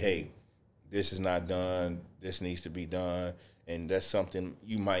can say, hey, this is not done, this needs to be done. And that's something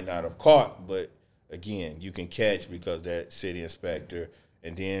you might not have caught, but again, you can catch because that city inspector.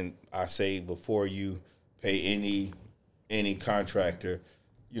 And then I say, before you pay any contractor,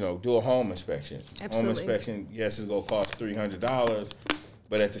 do a home inspection. Absolutely. Home inspection, yes, it's going to cost $300,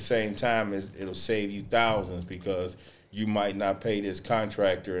 but at the same time, it'll save you thousands, because you might not pay this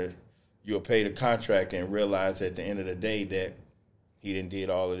contractor. You'll pay the contractor and realize at the end of the day that he didn't did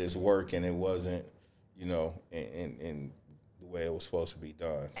all of this work and it wasn't, in the way it was supposed to be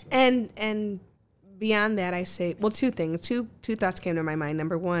done. So. And beyond that, I say, well, two things. Two thoughts came to my mind.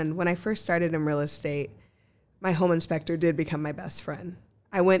 Number one, when I first started in real estate, my home inspector did become my best friend.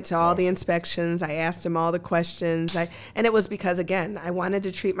 I went to all the inspections. I asked him all the questions. And it was because, again, I wanted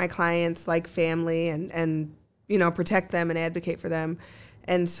to treat my clients like family and protect them and advocate for them.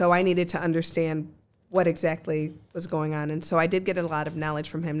 And so I needed to understand what exactly was going on. And so I did get a lot of knowledge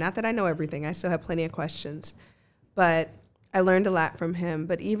from him. Not that I know everything. I still have plenty of questions. But I learned a lot from him.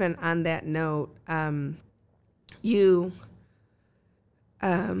 But even on that note, no,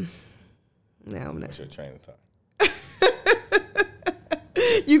 I'm not. What's your train of thought?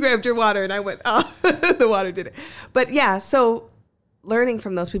 You grabbed your water and I went, oh, the water did it. But yeah, so learning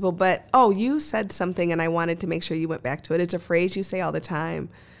from those people. But, you said something and I wanted to make sure you went back to it. It's a phrase you say all the time.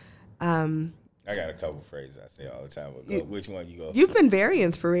 I got a couple phrases I say all the time. But which one you go? You've been very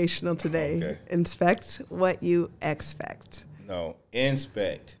inspirational today. Okay. Inspect what you expect. No,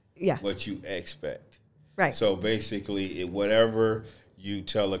 inspect what you expect. Right. So basically, whatever you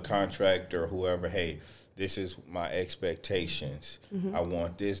tell a contractor or whoever, hey, this is my expectations. Mm-hmm. I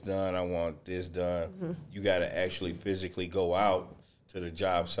want this done. I want this done. Mm-hmm. You got to actually physically go out to the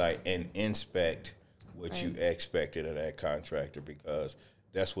job site and inspect what you expected of that contractor, because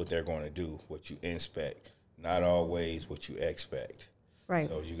that's what they're going to do, what you inspect, not always what you expect. Right.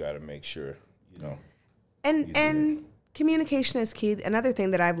 So you got to make sure, And communication is key. Another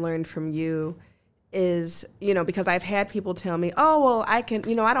thing that I've learned from you is, because I've had people tell me, I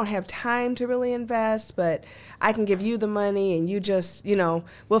can, I don't have time to really invest, but I can give you the money and you just,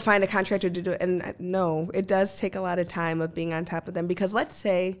 we'll find a contractor to do it. And no, it does take a lot of time of being on top of them, because let's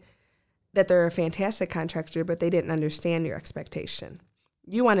say that they're a fantastic contractor, but they didn't understand your expectation.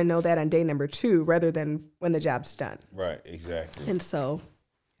 You want to know that on day number 2 rather than when the job's done. Right, exactly. And so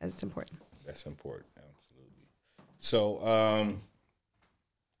that's important. That's important, absolutely. So,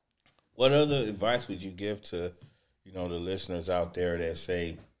 what other advice would you give to, the listeners out there that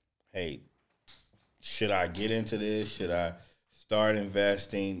say, hey, should I get into this? Should I start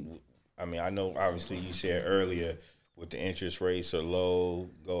investing? I mean, I know obviously you said earlier with the interest rates are low,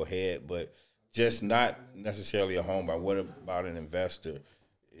 go ahead, but just not necessarily a home buyer. What about an investor?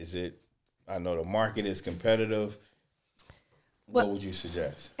 I know the market is competitive. What would you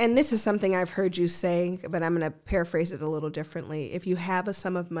suggest? And this is something I've heard you say, but I'm going to paraphrase it a little differently. If you have a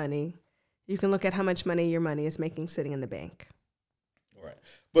sum of money, you can look at how much money your money is making sitting in the bank. Right.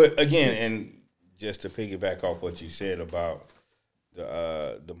 But again, and just to piggyback off what you said about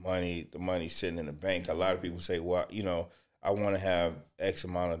the money sitting in the bank, a lot of people say, well, I want to have X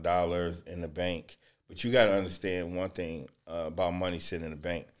amount of dollars in the bank. But you got to understand one thing about money sitting in the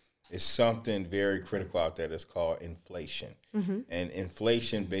bank. It's something very critical out there that's called inflation. Mm-hmm. And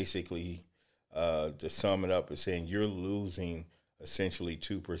inflation basically, to sum it up, is saying you're losing essentially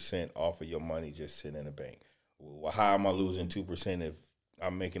 2% off of your money just sitting in the bank. Well, how am I losing 2% if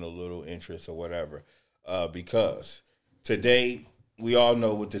I'm making a little interest or whatever? Because today, we all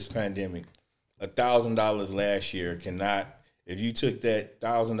know with this pandemic, $1,000 last year cannot, if you took that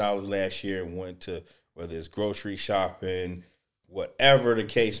 $1,000 last year and went to whether it's grocery shopping, whatever the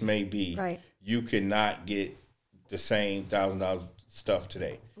case may be, right. you cannot get the same $1,000 stuff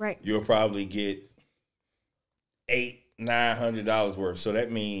today. Right. You'll probably get $800-900 worth. So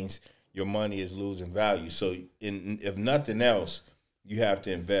that means your money is losing value. So if nothing else, you have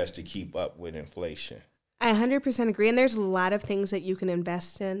to invest to keep up with inflation. I 100% agree. And there's a lot of things that you can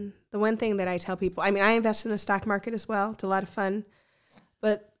invest in. The one thing that I tell people, I mean, I invest in the stock market as well. It's a lot of fun.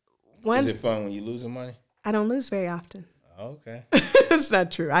 But is it fun when you're losing money? I don't lose very often. Okay. It's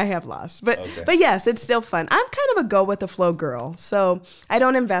not true. I have lost. But yes, it's still fun. I'm kind of a go with the flow girl. So I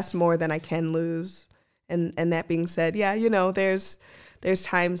don't invest more than I can lose. And that being said, yeah, you know, there's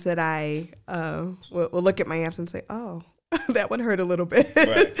times that I will look at my apps and say, oh, that one hurt a little bit.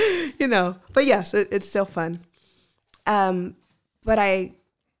 Right. You know, but yes, it's still fun. But I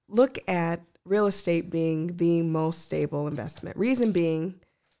look at real estate being the most stable investment. Reason being,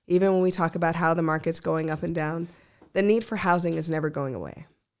 even when we talk about how the market's going up and down, the need for housing is never going away.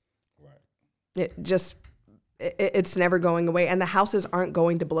 Right. It's never going away. And the houses aren't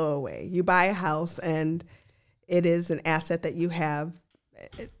going to blow away. You buy a house and it is an asset that you have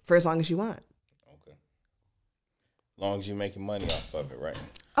for as long as you want. Okay. As long as you're making money off of it, right?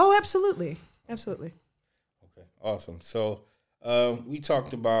 Oh, absolutely. Absolutely. Okay. Awesome. So we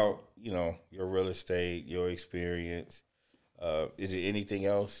talked about, you know, your real estate, your experience. Is there anything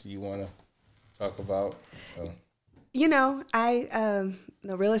else you want to talk about? You know,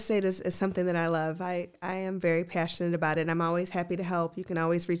 real estate is something that I love. I am very passionate about it. I'm always happy to help. You can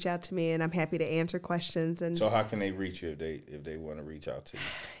always reach out to me, and I'm happy to answer questions. And so, how can they reach you if they want to reach out to you?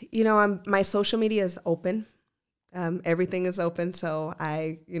 You know, my social media is open. Everything is open. So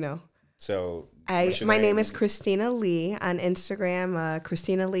So my name is Christina Lee on Instagram.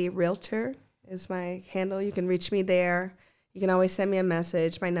 Christina Lee Realtor is my handle. You can reach me there. You can always send me a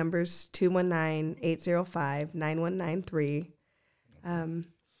message. My number's 219-805-9193. I'm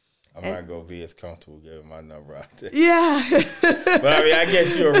not going to be as comfortable giving my number out there. Yeah. But, I mean, I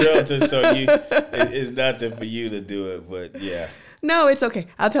guess you're a realtor, so it's nothing for you to do it, but, yeah. No, it's okay.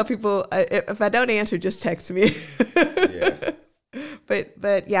 I'll tell people, if I don't answer, just text me. Yeah.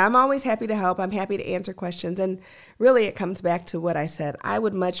 But yeah, I'm always happy to help. I'm happy to answer questions. And really, it comes back to what I said. I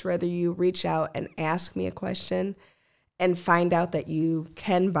would much rather you reach out and ask me a question and find out that you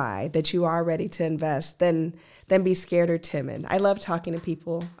can buy, that you are ready to invest, than be scared or timid. I love talking to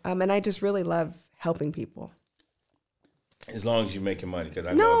people, and I just really love helping people. As long as you're making money, because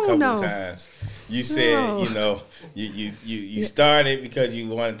I know a couple of times you said, you know, you started because you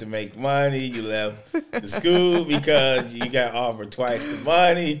wanted to make money. You left the school because you got offered twice the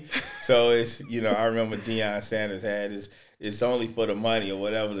money. So it's, you know, I remember Deion Sanders had it's only for the money, or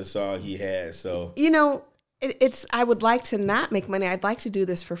whatever the song he had. So, you know, I would like to not make money. I'd like to do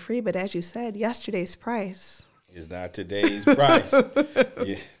this for free. But as you said, yesterday's price is not today's price.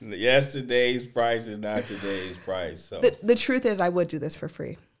 Yesterday's price is not today's price. So the truth is, I would do this for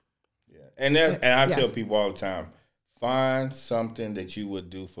free. Yeah, and I tell people all the time, find something that you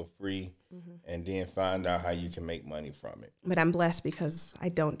would do for free, and then find out how you can make money from it. But I'm blessed because I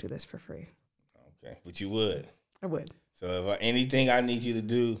don't do this for free. Okay, but you would. I would. So if anything I need you to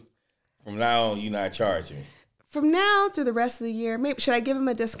do from now on, you're not charging me. From now through the rest of the year, maybe should I give him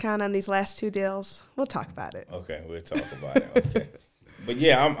a discount on these last 2 deals? We'll talk about it. Okay, we'll talk about it. Okay, but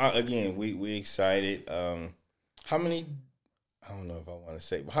yeah, we excited. How many? I don't know if I want to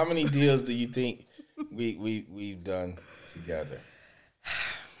say, but how many deals do you think we've done together?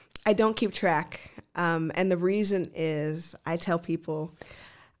 I don't keep track, and the reason is I tell people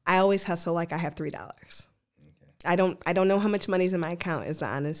I always hustle like I have $3. I don't know how much money's in my account is the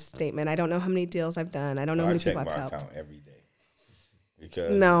honest statement. I don't know how many deals I've done. I don't know how many people I've helped. I check my account every day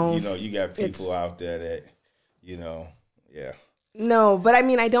because you know you got people out there that yeah. No, but I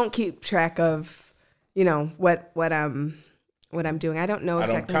mean I don't keep track of what I'm doing. I don't know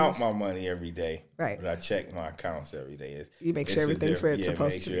exactly. I don't count my money every day, right? But I check my accounts every day. You make sure everything's where it's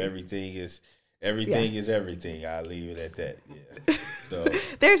supposed to be. Make sure everything is everything. I'll leave it at that. Yeah. So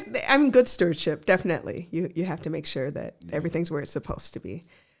good stewardship, definitely. You have to make sure that everything's where it's supposed to be.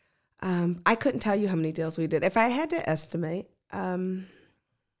 I couldn't tell you how many deals we did. If I had to estimate, a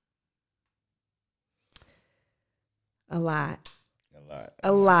lot.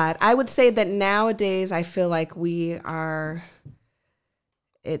 I would say that nowadays I feel like we are.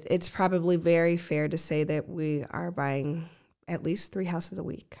 It's probably very fair to say that we are buying at least 3 houses a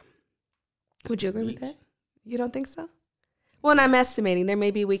week. Would you agree with that? You don't think so? Well, and I'm estimating there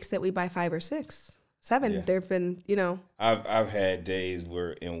may be weeks that we buy 5 or 6, 7. Yeah. There've been, I've had days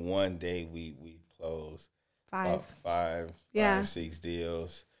where in one day we close 5, 5, 6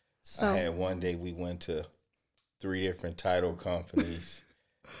 deals. So I had one day we went to 3 different title companies.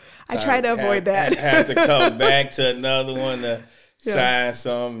 I try to avoid that. Have to come back to another one to sign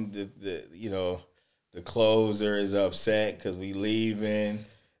some. The closer is upset because we leaving.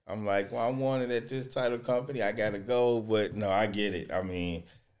 I'm like, well, I wanted at this title company. I got to go. But no, I get it. I mean,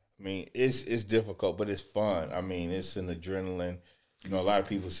 it's difficult, but it's fun. I mean, it's an adrenaline. A lot of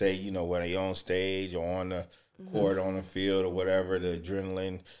people say, when they on stage or on the court, on the field or whatever, the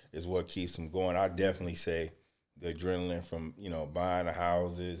adrenaline is what keeps them going. I definitely say the adrenaline from, buying the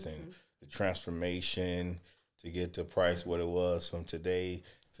houses and the transformation to get the price what it was from today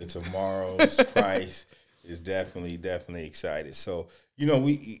to tomorrow's price is definitely excited. So,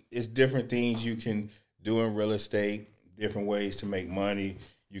 it's different things you can do in real estate, different ways to make money.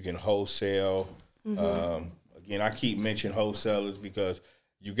 You can wholesale. Again, I keep mentioning wholesalers because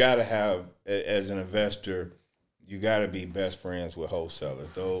you got to have, as an investor, you got to be best friends with wholesalers.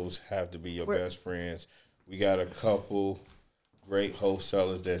 Those have to be your best friends. We got a couple great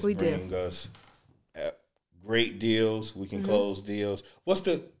wholesalers that's bringing us great deals. We can close deals. What's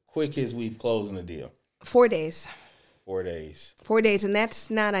the quickest we've closed in a deal? 4 days. 4 days. 4 days, and that's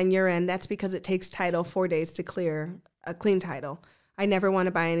not on your end. That's because it takes title 4 days to clear a clean title. I never want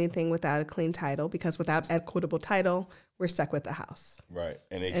to buy anything without a clean title because without equitable title, we're stuck with the house. Right,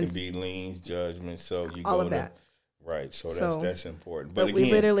 and it can be liens, judgments, so you all go of that. Right, so that's important. But again,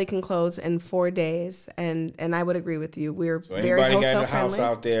 we literally can close in 4 days, and I would agree with you. We're very wholesale friendly. Anybody got a house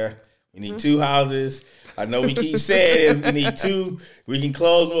out there? We need 2 houses. I know we keep saying we need 2. We can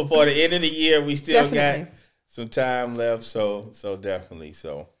close before the end of the year. We still got some time left, so definitely.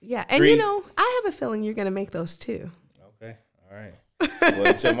 So yeah, and I have a feeling you're going to make those too. Okay, all right. Well,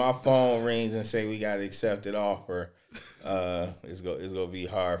 until my phone rings and say we got an accepted offer, it's gonna be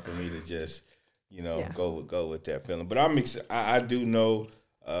hard for me to just go with that feeling. But I do know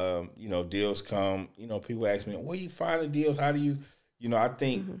deals come. People ask me, where you find the deals? How do you? I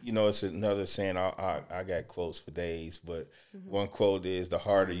think it's another saying. I got quotes for days, but one quote is the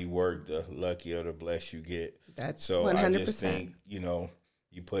harder you work, the luckier, the blessed you get. That's so 100%. I just think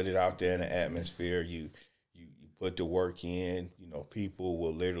you put it out there in the atmosphere. You put the work in. People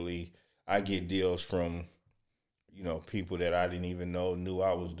will literally. I get deals from people that I didn't even knew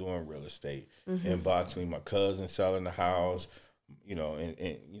I was doing real estate. Inbox me, my cousin selling the house.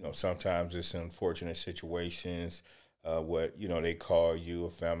 And sometimes it's unfortunate situations. What they call you, a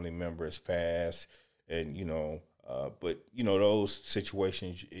family member has passed, and but those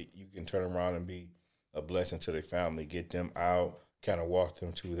situations you can turn around and be a blessing to their family, get them out, kind of walk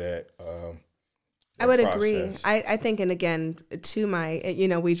them through that. I would agree. I think, and again, to my,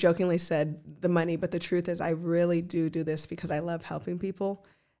 we jokingly said the money, but the truth is I really do this because I love helping people.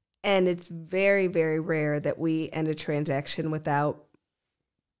 And it's very, very rare that we end a transaction without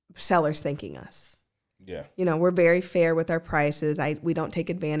sellers thanking us. Yeah. We're very fair with our prices. We don't take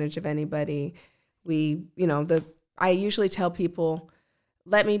advantage of anybody. I usually tell people,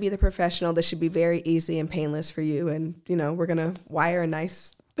 let me be the professional. This should be very easy and painless for you. And, we're going to wire a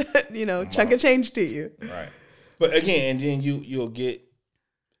nice chunk of change to you. Right. But again, and then you'll get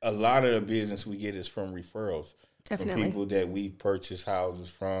a lot of the business we get is from referrals. Definitely. From people that we purchase houses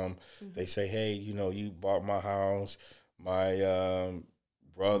from. They say, hey, you bought my house. My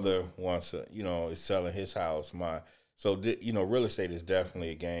brother wants is selling his house. Real estate is definitely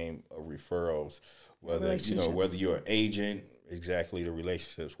a game of referrals. Whether you're an agent, exactly the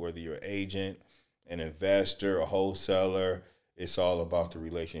relationships, whether you're an agent, an investor, a wholesaler, it's all about the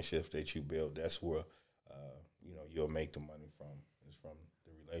relationships that you build. That's where, you'll make the money from. It's from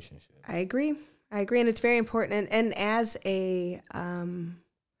the relationship. I agree, and it's very important. And as a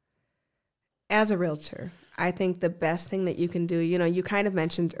realtor, I think the best thing that you can do, you kind of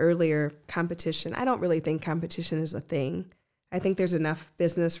mentioned earlier competition. I don't really think competition is a thing. I think there's enough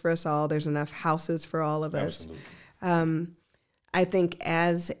business for us all. There's enough houses for all of us. Absolutely. I think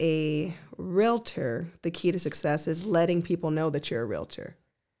as a realtor, the key to success is letting people know that you're a realtor.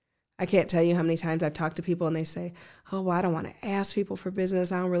 I can't tell you how many times I've talked to people and they say, oh, well, I don't want to ask people for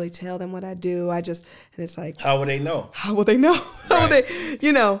business. I don't really tell them what I do. And it's like, how will they know? How will they know? Right.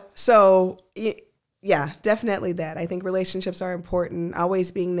 So yeah, definitely that. I think relationships are important,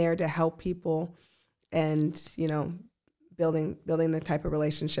 always being there to help people and, building the type of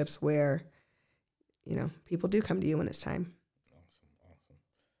relationships where, people do come to you when it's time.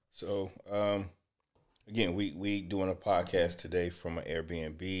 So, again, we doing a podcast today from an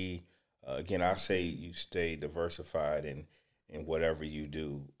Airbnb. Again, I say you stay diversified in whatever you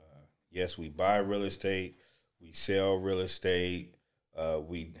do. Yes, we buy real estate. We sell real estate.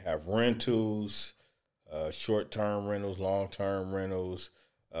 We have rentals, short-term rentals, long-term rentals.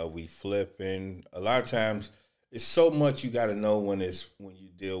 We flipping. A lot of times, it's so much you got to know when you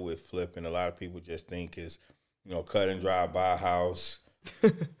deal with flipping. A lot of people just think it's, cut and dry, buy a house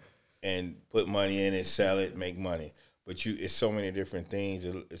and put money in it, sell it, make money. But it's so many different things,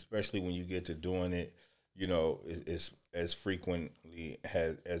 especially when you get to doing it, it's as frequently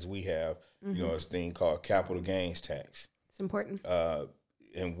as we have, this thing called capital gains tax. It's important.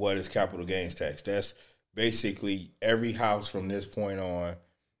 And what is capital gains tax? That's basically every house from this point on,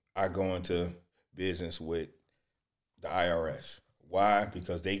 I go into business with the IRS. Why?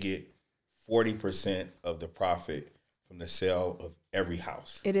 Because they get 40% of the profit from the sale of every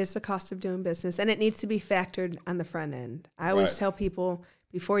house. It is the cost of doing business, and it needs to be factored on the front end. I always tell people,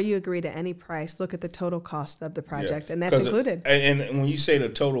 before you agree to any price, look at the total cost of the project, and that's included. And when you say the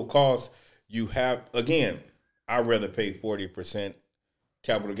total cost, you have, again, I'd rather pay 40%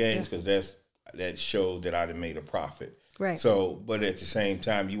 capital gains because that shows that I done made a profit. Right. So, but at the same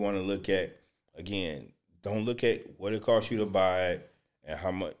time, you want to look at, again, don't look at what it costs you to buy it and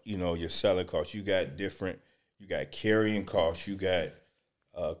how much, your selling costs. You got carrying costs, you got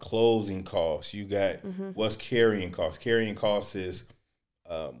closing costs, you got what's carrying costs. Carrying costs is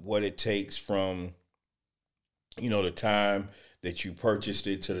what it takes from, the time that you purchased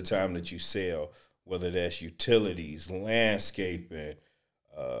it to the time that you sell, whether that's utilities, landscaping,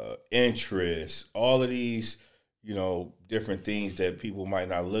 interest, all of these, different things that people might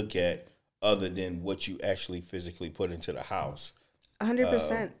not look at other than what you actually physically put into the house.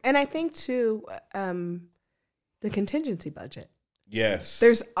 100%. And I think, too, the contingency budget. Yes.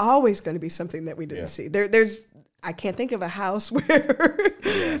 There's always going to be something that we didn't see. I can't think of a house where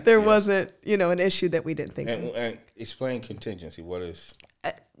there wasn't, an issue that we didn't think of. And explain contingency. What is?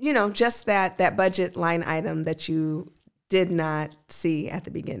 Just that budget line item that you did not see at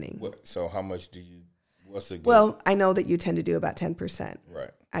the beginning. So how much what's a good? Well, I know that you tend to do about 10%. Right.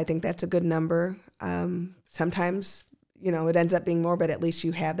 I think that's a good number. Sometimes, it ends up being more, but at least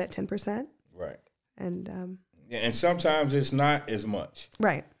you have that 10%. Right. And and sometimes it's not as much.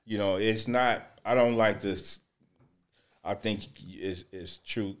 Right. It's not. I don't like this. I think it's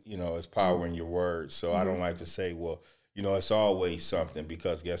true. It's power in your words. So I don't like to say, well, it's always something,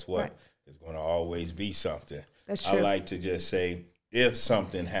 because guess what? Right. It's going to always be something. That's true. I like to just say, if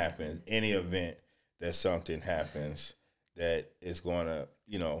something happens, any event that something happens, that it's going to,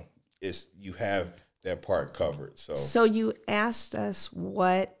 you have that part covered. So you asked us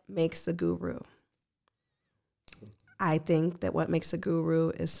what makes a guru. I think that what makes a guru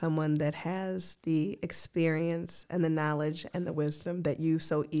is someone that has the experience and the knowledge and the wisdom that you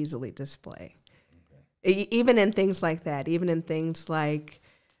so easily display. Okay. Even in things like that, even in things like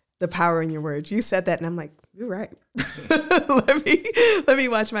the power in your words. You said that, and I'm like, you're right. let me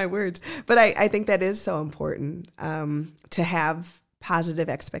watch my words. But I think that is so important, to have positive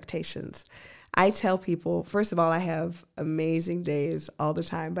expectations. I tell people, first of all, I have amazing days all the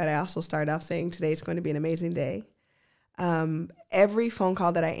time, but I also start off saying today's going to be an amazing day. Every phone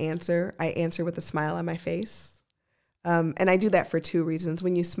call that I answer with a smile on my face. And I do that for two reasons.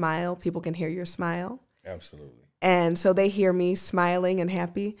 When you smile, people can hear your smile. Absolutely. And so they hear me smiling and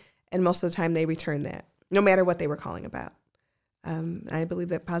happy, and most of the time they return that, no matter what they were calling about. I believe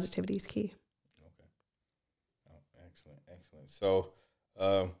that positivity is key. Okay. Oh, excellent. So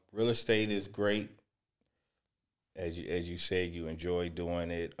real estate is great. As you said, you enjoy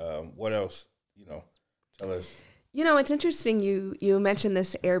doing it. What else, tell us. It's interesting you mentioned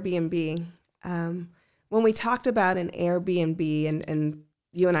this Airbnb. When we talked about an Airbnb, and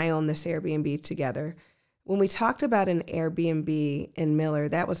you and I own this Airbnb together, when we talked about an Airbnb in Miller,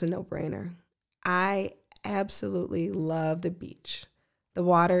 that was a no-brainer. I absolutely love the beach. The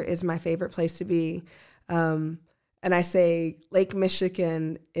water is my favorite place to be. And I say Lake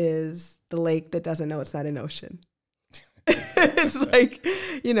Michigan is the lake that doesn't know it's not an ocean. It's like,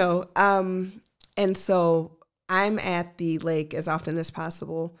 and so I'm at the lake as often as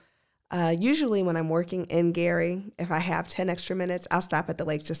possible. Usually when I'm working in Gary, if I have 10 extra minutes, I'll stop at the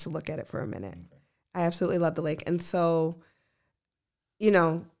lake just to look at it for a minute. Okay. I absolutely love the lake. And so,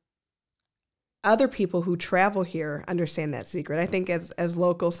 other people who travel here understand that secret. I think as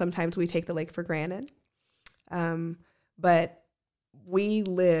locals, sometimes we take the lake for granted. But we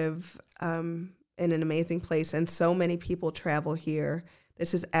live in an amazing place, and so many people travel here.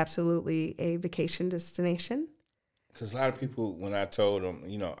 This is absolutely a vacation destination. Because a lot of people, when I told them,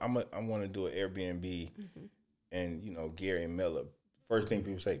 I want to do an Airbnb, and, Gary and Miller, first thing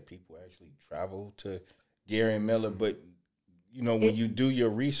people say, people actually travel to Gary and Miller. But, when you do your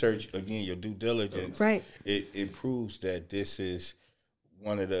research, again, your due diligence, right, it proves that this is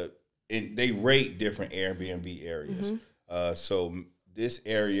one of they rate different Airbnb areas. So this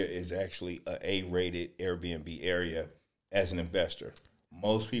area is actually a A-rated Airbnb area as an investor.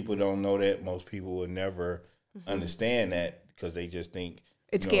 Most people don't know that. Most people will never understand that because they just think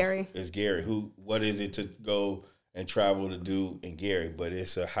it's Gary. It's Gary. What is it to go and travel to do in Gary? But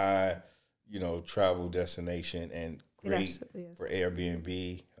it's a high, travel destination and great for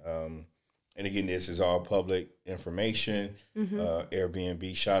Airbnb. And again, this is all public information.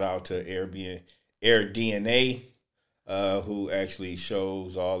 Airbnb. Shout out to AirDNA, who actually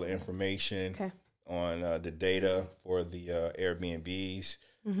shows all the information on the data for the Airbnbs.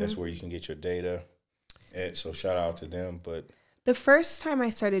 That's where you can get your data. So shout out to them. But the first time I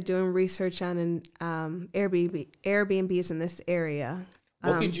started doing research on Airbnbs in this area,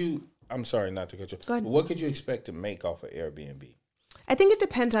 I'm sorry not to cut you. Go ahead. But what could you expect to make off of Airbnb? I think it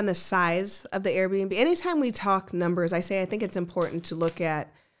depends on the size of the Airbnb. Anytime we talk numbers, I think it's important to look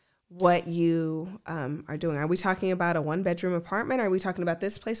at what you are doing. Are we talking about a 1-bedroom apartment? Are we talking about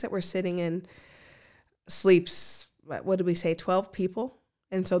this place that we're sitting in sleeps, what did we say, 12 people?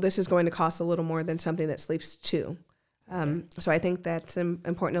 And so this is going to cost a little more than something that sleeps 2. So I think that's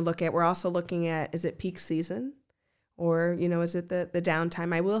important to look at. We're also looking at, is it peak season? Or, is it the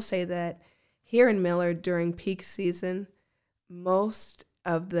downtime? I will say that here in Millard during peak season, most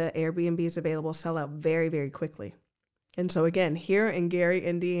of the Airbnbs available sell out very, very quickly. And so again, here in Gary,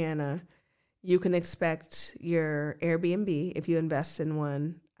 Indiana, you can expect your Airbnb, if you invest in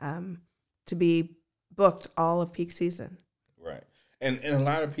one, to be booked all of peak season. Right. And a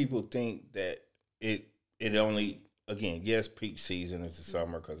lot of people think that it only, again, yes, peak season is the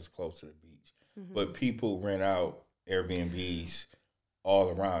summer because it's close to the beach. But people rent out Airbnbs all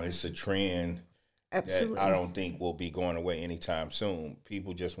around. It's a trend. Absolutely. That I don't think will be going away anytime soon.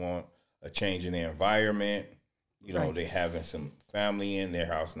 People just want a change in their environment. They having some family in their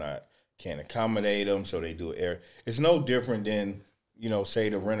house, can't accommodate them, so they do air. It's no different than, say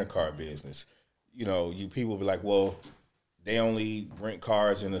the rent-a-car business. You people be like, well, they only rent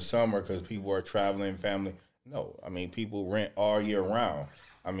cars in the summer because people are traveling, family. No, I mean, people rent all year round.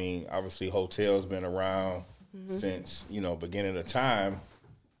 I mean, obviously hotels been around since, beginning of time.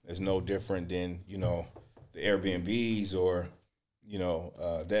 It's no different than, the Airbnbs or,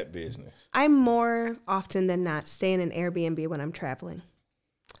 that business. I'm more often than not stay in an Airbnb when I'm traveling.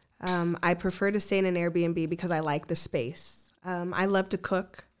 I prefer to stay in an Airbnb because I like the space. I love to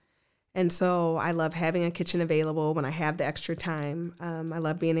cook. And so I love having a kitchen available when I have the extra time. I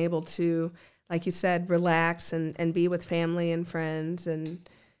love being able to, like you said, relax and be with family and friends and,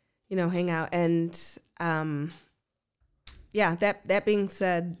 hang out. And that being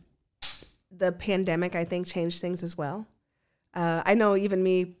said, the pandemic, I think, changed things as well. I know even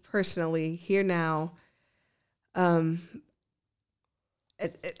me personally here now, COVID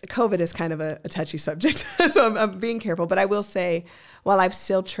is kind of a touchy subject, so I'm being careful. But I will say, while I've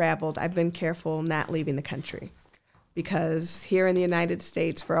still traveled, I've been careful not leaving the country. Because here in the United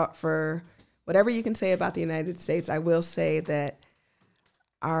States, for whatever you can say about the United States, I will say that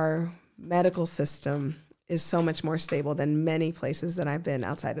our medical system is so much more stable than many places that I've been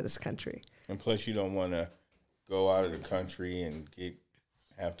outside of this country. And plus, you don't want to go out of the country and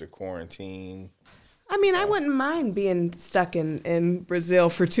have to quarantine. I mean, I wouldn't mind being stuck in Brazil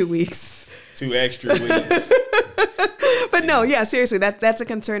for 2 weeks. 2 extra weeks. But no, yeah, seriously, that's a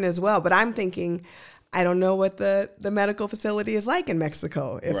concern as well. But I'm thinking, I don't know what the medical facility is like in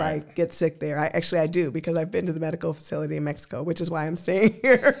Mexico if I get sick there. I do, because I've been to the medical facility in Mexico, which is why I'm staying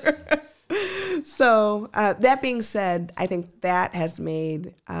here. So that being said, I think that has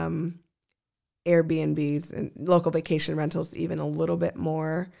made Airbnbs and local vacation rentals even a little bit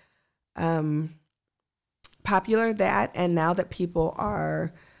more popular. That, and now that people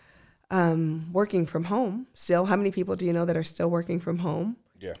are working from home still, how many people do you know that are still working from home?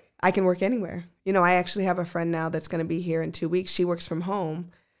 Yeah. I can work anywhere. I actually have a friend now that's going to be here in 2 weeks. She works from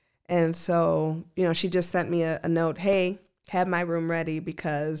home. And so, she just sent me a note, hey, have my room ready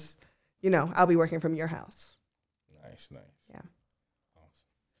because, I'll be working from your house. Nice. Yeah. Awesome.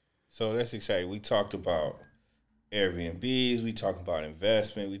 So that's exciting. We talked about Airbnbs. We talked about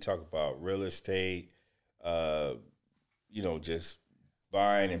investment. We talked about real estate, just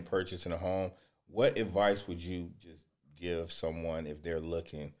buying and purchasing a home. What advice would you just give someone if they're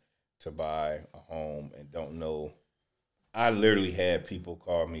looking to buy a home and don't know? I literally had people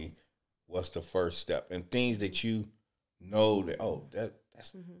call me, what's the first step? And things that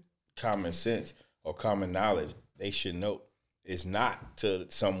that's common sense or common knowledge they should know. It's not to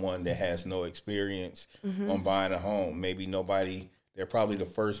someone that has no experience on buying a home. Maybe they're probably the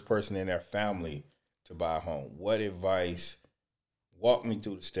first person in their family to buy a home. What advice, walk me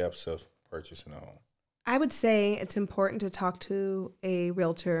through the steps of purchasing a home. I would say it's important to talk to a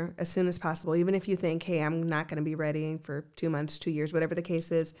realtor as soon as possible, even if you think, hey, I'm not going to be ready for 2 months, 2 years, whatever the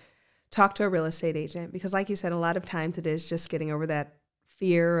case is. Talk to a real estate agent because, like you said, a lot of times it is just getting over that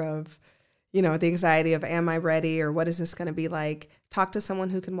fear of, the anxiety of, am I ready or what is this going to be like? Talk to someone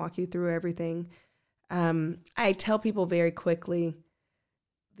who can walk you through everything. I tell people very quickly,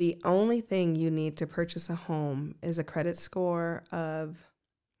 the only thing you need to purchase a home is a credit score of,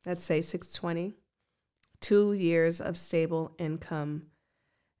 let's say, 620, 2 years of stable income,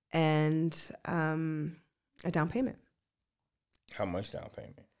 and a down payment. How much down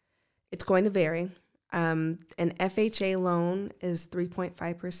payment? It's going to vary. An FHA loan is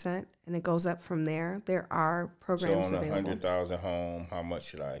 3.5%, and it goes up from there. There are programs available. So on a available. $100,000 home, how much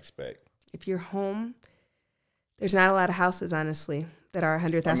should I expect? If your home, there's not a lot of houses, honestly, that are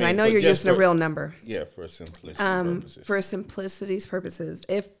 100,000. I know you're using a real number. Yeah, for simplicity purposes. For simplicity's purposes,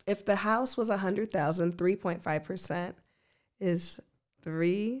 if the house was 100,000, 3.5% is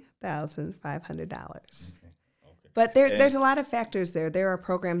 $3,500. Okay. But there's a lot of factors there. There are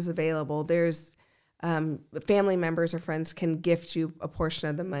programs available. There's family members or friends can gift you a portion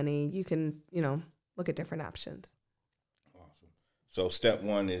of the money. You can, look at different options. Awesome. So step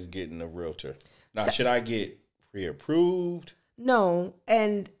one is getting a realtor. Now, should I get pre-approved? No,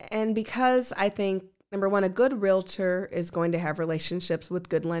 and because I think, number one, a good realtor is going to have relationships with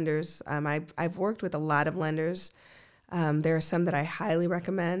good lenders. I've worked with a lot of lenders. There are some that I highly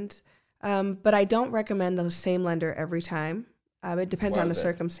recommend, but I don't recommend the same lender every time. It depends on the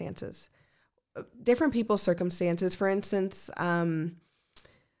circumstances. Different people's circumstances. For instance,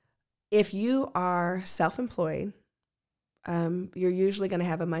 if you are self-employed, you're usually going to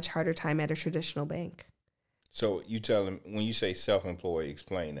have a much harder time at a traditional bank. So you tell them, when you say self-employed,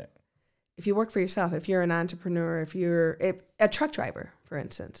 explain that. If you work for yourself, if you're an entrepreneur, if you're a truck driver, for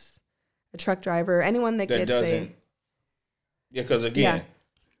instance, anyone that gets doesn't. Yeah, because again,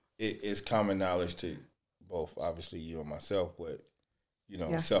 it's common knowledge to both, obviously you and myself, what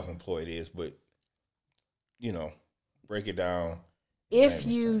self-employed is, but break it down. If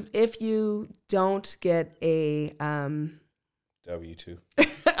you don't get a W-2.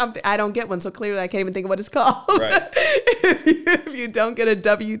 I don't get one, so clearly I can't even think of what it's called. Right. If you don't get a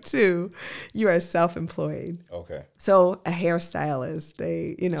W-2, you are self-employed. Okay. So a hairstylist,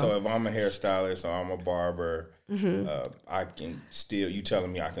 So if I'm a hairstylist or I'm a barber, I can still. You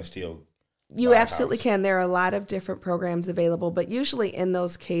telling me I can still? You absolutely can. There are a lot of different programs available, but usually in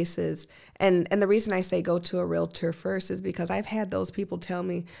those cases, and the reason I say go to a realtor first is because I've had those people tell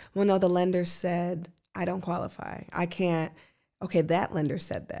me, well, no, the lender said I don't qualify. I can't. Okay, that lender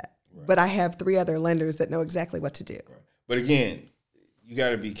said that. Right. But I have 3 other lenders that know exactly what to do. Right. But again, you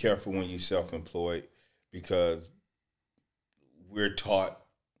got to be careful when you're self-employed because we're taught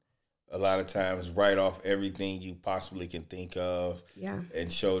a lot of times write off everything you possibly can think of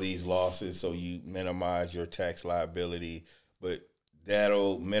and show these losses so you minimize your tax liability. But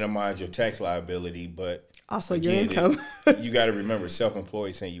that'll minimize your tax liability, but also your income. You got to remember,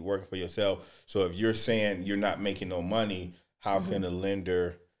 self-employed saying you're working for yourself. So if you're saying you're not making no money, how can a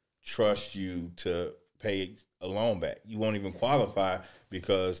lender trust you to pay a loan back? You won't even qualify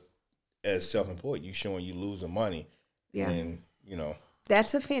because as self-employed, you're showing you losing money. Yeah. And,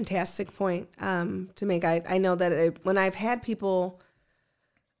 That's a fantastic point to make. I know that when I've had people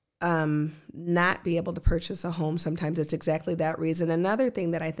not be able to purchase a home, sometimes it's exactly that reason. Another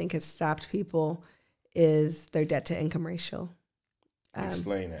thing that I think has stopped people is their debt-to-income ratio.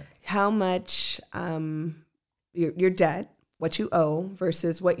 Explain that. How much your debt, what you owe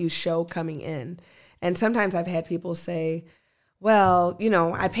versus what you show coming in. And sometimes I've had people say, well,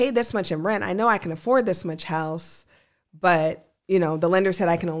 I paid this much in rent. I know I can afford this much house, but, the lender said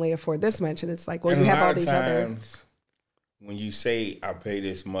I can only afford this much. And it's like, well, you have all these other. When you say I pay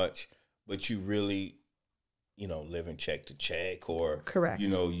this much, but you really, living check to check or. Correct.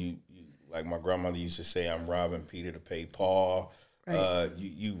 You like my grandmother used to say, I'm robbing Peter to pay Paul. Right.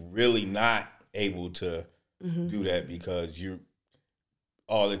 You really not able to do that because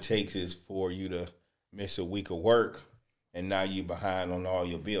all it takes is for you to miss a week of work and now you're behind on all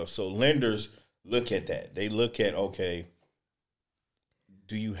your bills. So lenders look at that. They look at, okay,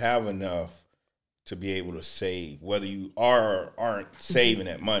 do you have enough to be able to save? Whether you are or aren't saving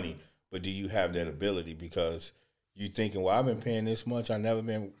that money, but do you have that ability? Because you're thinking, well, I've been paying this much. I've never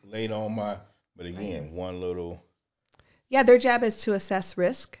been late on my, but again, one little. Yeah, their job is to assess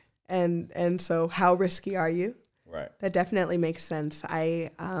risk. And so how risky are you? Right. That definitely makes sense. I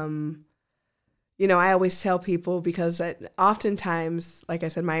always tell people because oftentimes, like I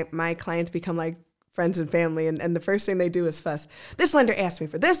said, my clients become like friends and family, and the first thing they do is fuss. This lender asked me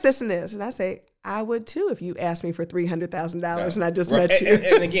for this, this, and this. And I say, I would too if you asked me for $300,000 and I just met you.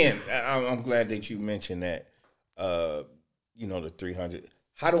 And again, I'm glad that you mentioned that, the 300.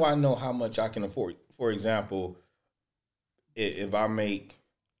 How do I know how much I can afford? For example, if I make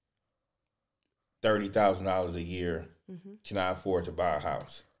 $30,000 a year, can I afford to buy a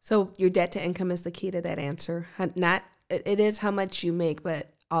house? So your debt to income is the key to that answer. It is how much you make,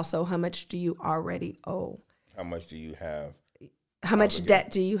 but also how much do you already owe? How much do you have? How much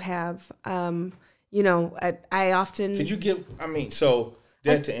debt do you have? I often... Could you give, so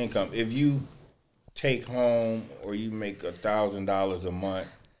debt to income, if you take home or you make $1,000 a month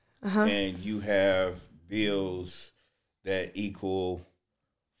and you have bills that equal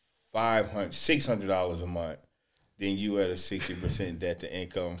 $600 a month, then you at a 60% debt to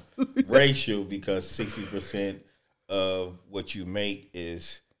income ratio, because 60% of what you make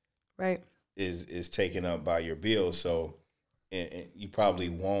is taken up by your bills. So and you probably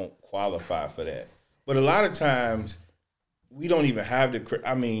won't qualify for that. But a lot of times we don't even have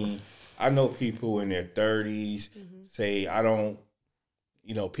I know people in their 30s say,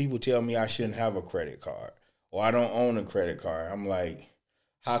 people tell me I shouldn't have a credit card or I don't own a credit card. I'm like,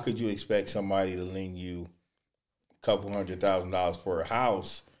 how could you expect somebody to lend you a couple $100,000 for a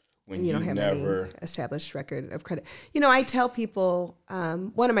house when you don't have never any established record of credit? I tell people,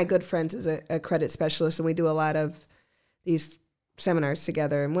 one of my good friends is a credit specialist, and we do a lot of these seminars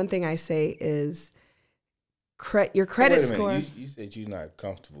together. And one thing I say is your credit score. You said you're not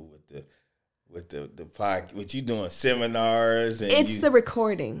comfortable with the podcast, with you doing seminars, and it's the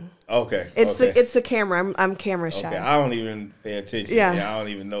recording. Okay. It's the camera. I'm camera shy. Okay. I don't even pay attention. Yeah. I don't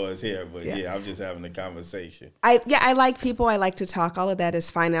even know it's here, but I'm just having a conversation. I like people. I like to talk. All of that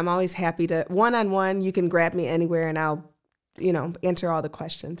is fine. I'm always happy to one-on-one. You can grab me anywhere and I'll, answer all the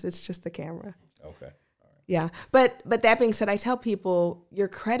questions. It's just the camera. Okay. Yeah. But that being said, I tell people your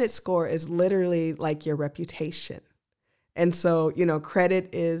credit score is literally like your reputation. And so, credit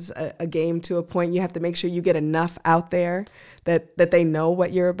is a game to a point. You have to make sure you get enough out there that they know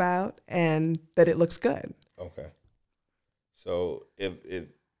what you're about and that it looks good. Okay. So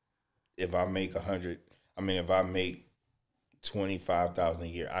if I make if I make $25,000 a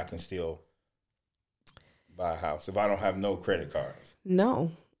year, I can still buy a house if I don't have no credit cards.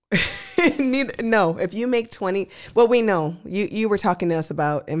 No. No. If you make 20, well, we know you were talking to us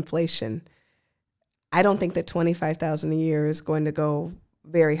about inflation. I don't think that $25,000 a year is going to go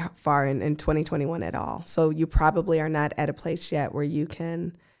very far in 2021 at all. So you probably are not at a place yet where you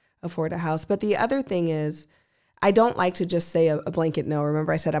can afford a house. But the other thing is, I don't like to just say a blanket no.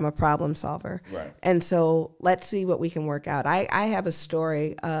 Remember, I said I'm a problem solver. Right. And so let's see what we can work out. I have a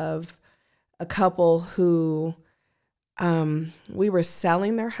story of a couple who we were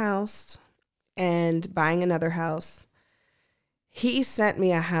selling their house and buying another house. He sent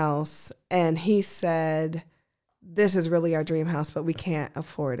me a house and he said, this is really our dream house, but we can't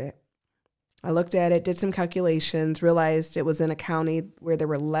afford it. I looked at it, did some calculations, realized it was in a county where there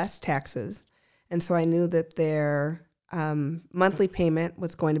were less taxes. And so I knew that their monthly payment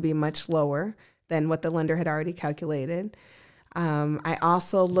was going to be much lower than what the lender had already calculated. I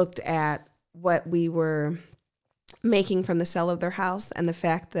also looked at what we were making from the sale of their house and the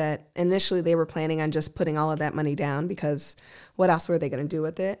fact that initially they were planning on just putting all of that money down because what else were they going to do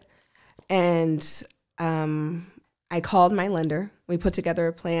with it? And I called my lender. We put together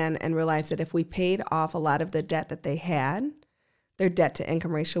a plan and realized that if we paid off a lot of the debt that they had, their debt to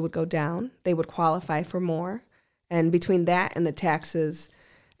income ratio would go down. They would qualify for more. And between that and the taxes,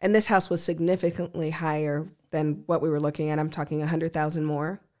 and this house was significantly higher than what we were looking at. I'm talking $100,000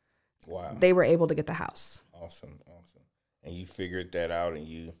 more. Wow. They were able to get the house. Awesome. And you figured that out,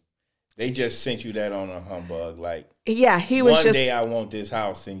 and they just sent you that on a humbug, like, yeah, he was one day I want this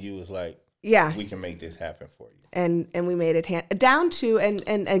house, and you was like, yeah, we can make this happen for you. And we made it down to, and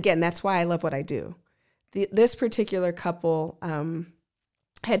again, that's why I love what I do. This particular couple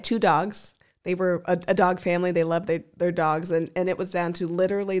had 2 dogs. They were a dog family. They loved their dogs, and it was down to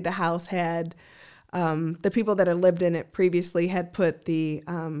literally the house had the people that had lived in it previously had put the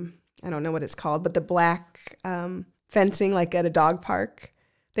I don't know what it's called, but the black fencing like at a dog park.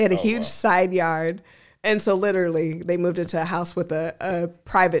 They had a huge side yard. And so literally they moved into a house with a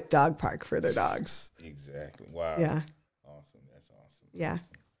private dog park for their dogs. Exactly. Wow. Yeah. Awesome. That's awesome. Yeah.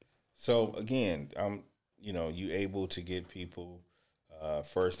 So again, you able to get people,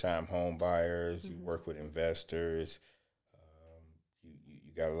 first-time home buyers, you work with investors,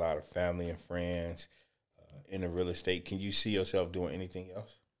 you got a lot of family and friends in the real estate. Can you see yourself doing anything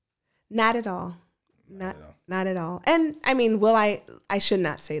else? Not at all. Not at all. And I mean, I should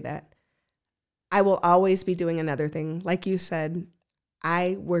not say that. I will always be doing another thing. Like you said,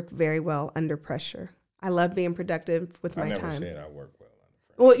 I work very well under pressure. I love being productive with my time. I never said I work well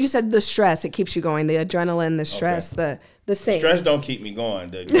under pressure. Well, you said the stress, it keeps you going. The adrenaline, the stress, the same. Stress don't keep me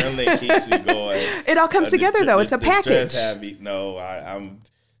going. The adrenaline keeps me going. It all comes together, though. It's a package. Stress have me,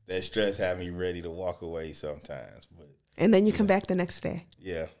 that stress have me ready to walk away sometimes. But and then you come back the next day.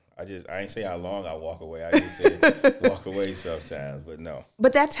 Yeah. I ain't say how long I walk away. I just say walk away sometimes, but no.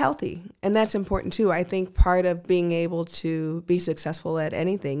 But that's healthy, and that's important too. I think part of being able to be successful at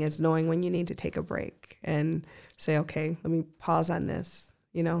anything is knowing when you need to take a break and say, okay, let me pause on this.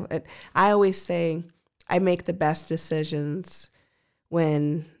 I always say I make the best decisions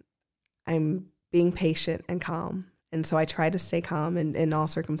when I'm being patient and calm. And so I try to stay calm in all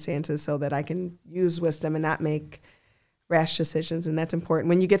circumstances so that I can use wisdom and not make rash decisions. And that's important.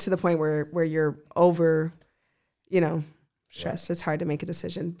 When you get to the point where you're over, stressed, It's hard to make a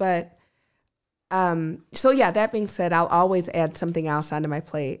decision. But that being said, I'll always add something else onto my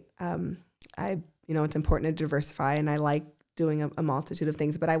plate. It's important to diversify, and I like doing a multitude of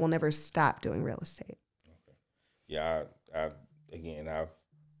things, but I will never stop doing real estate. Okay. Yeah, I've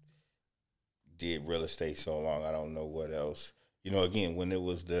did real estate so long, I don't know what else. Again, when it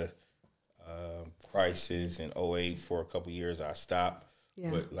was the crisis in '08 for a couple of years, I stopped.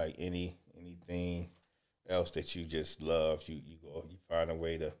 Yeah. But like anything else that you just love, you find a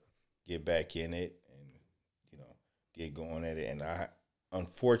way to get back in it and get going at it. And I,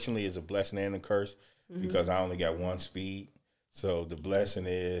 unfortunately, it's a blessing and a curse because I only got one speed. So the blessing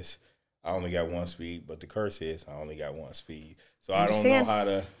is I only got one speed, but the curse is I only got one speed. So I don't know how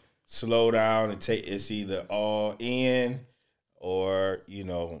to slow down and take. It's either all in or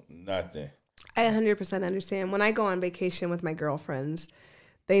nothing. I 100% understand. When I go on vacation with my girlfriends,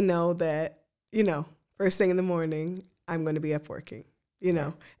 they know that, first thing in the morning, I'm going to be up working,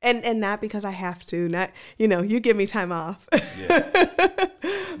 and not because I have to, not, you give me time off. Yeah.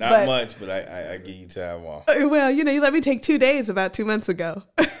 Not much, but I give you time off. Well, you let me take 2 days about 2 months ago.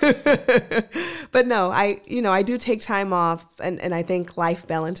 But no, I do take time off, and I think life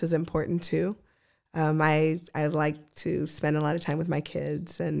balance is important too. I like to spend a lot of time with my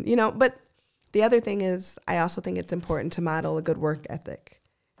kids, and but the other thing is I also think it's important to model a good work ethic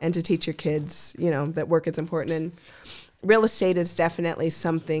and to teach your kids, that work is important. And real estate is definitely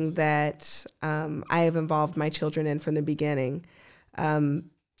something that I have involved my children in from the beginning. I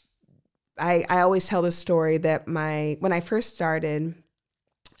always tell the story that when I first started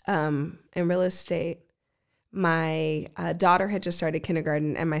in real estate, my daughter had just started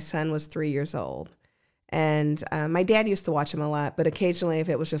kindergarten and my son was 3 years old. And my dad used to watch him a lot, but occasionally if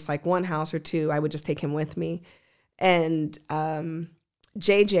it was just like one house or two, I would just take him with me. And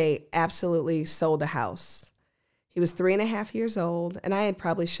JJ absolutely sold the house. He was 3.5 years old, and I had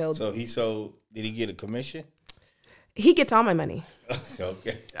probably showed. So he sold. Did he get a commission? He gets all my money.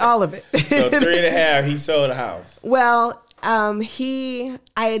 Okay. All of it. So 3.5, he sold a house. Well, I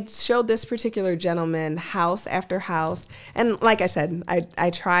had showed this particular gentleman house after house. And like I said, I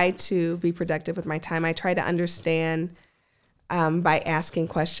try to be productive with my time. I try to understand by asking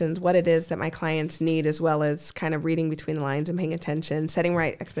questions what it is that my clients need, as well as kind of reading between the lines and paying attention, setting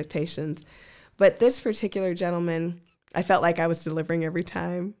right expectations. But this particular gentleman, I felt like I was delivering every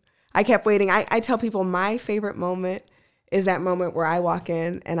time. I kept waiting. I tell people my favorite moment is that moment where I walk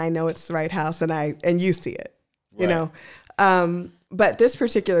in and I know it's the right house and you see it, right. But this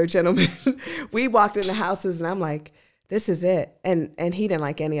particular gentleman, we walked into houses and I'm like, this is it. And he didn't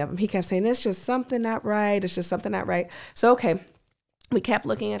like any of them. He kept saying, it's just something not right. It's just something not right. So, okay, we kept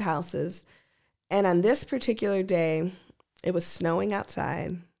looking at houses. And on this particular day, it was snowing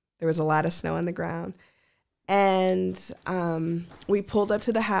outside. There was a lot of snow on the ground. And we pulled up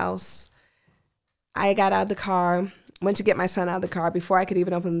to the house. I got out of the car, went to get my son out of the car. Before I could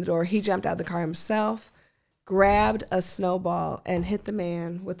even open the door, he jumped out of the car himself, grabbed a snowball, and hit the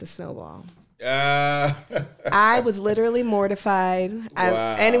man with the snowball. I was literally mortified.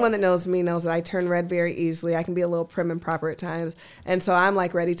 Wow. Anyone that knows me knows that I turn red very easily. I can be a little prim and proper at times. And so I'm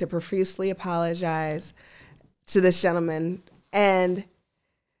like ready to profusely apologize to this gentleman. And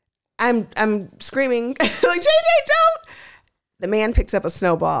I'm screaming, like, JJ, don't. The man picks up a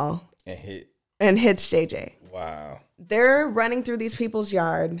snowball and hits JJ. Wow. They're running through these people's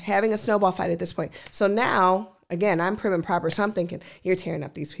yard, having a snowball fight at this point. So now, again, I'm prim and proper. So I'm thinking, you're tearing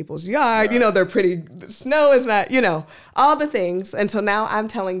up these people's yard. Right. They're pretty. The snow is not, all the things. And so now I'm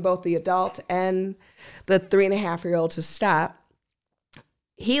telling both the adult and the 3.5-year-old to stop.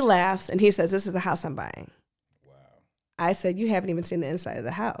 He laughs and he says, this is the house I'm buying. I said, you haven't even seen the inside of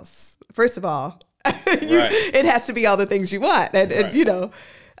the house. First of all, it has to be all the things you want. And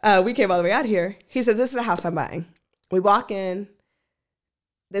we came all the way out here. He says, this is the house I'm buying. We walk in.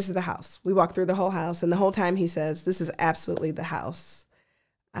 This is the house. We walk through the whole house. And the whole time he says, this is absolutely the house.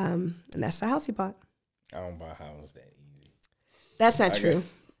 And that's the house he bought. I don't buy houses that easy. That's not true.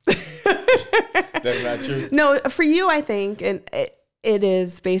 That's not true? No, for you, I think, and it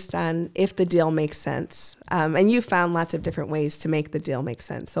is based on if the deal makes sense. And you found lots of different ways to make the deal make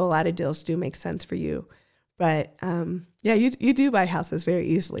sense. So a lot of deals do make sense for you. But yeah, you do buy houses very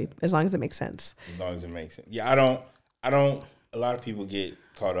easily as long as it makes sense. As long as it makes sense. Yeah, I don't. A lot of people get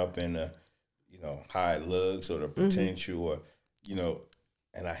caught up in the, how it looks or the potential, or,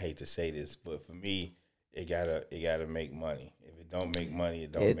 and I hate to say this, but for me, it gotta make money. If it don't make money,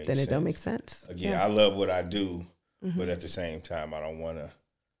 it don't make sense. Then it don't make sense. Again, I love what I do, but at the same time, I don't want to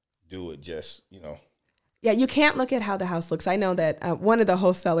do it just, Yeah, you can't look at how the house looks. I know that one of the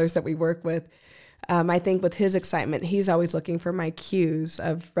wholesalers that we work with, I think with his excitement, he's always looking for my cues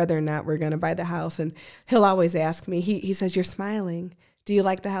of whether or not we're going to buy the house. And he'll always ask me, he says, you're smiling. Do you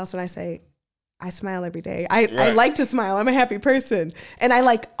like the house? And I say, I smile every day. I like to smile. I'm a happy person. And I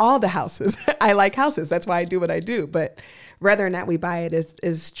like all the houses. I like houses. That's why I do what I do. But whether or not we buy it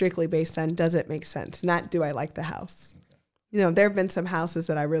is strictly based on, does it make sense? Not, do I like the house? There have been some houses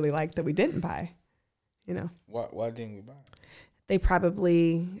that I really liked that we didn't buy. Why didn't we buy it? They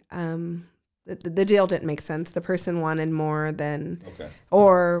probably... The deal didn't make sense. The person wanted more than,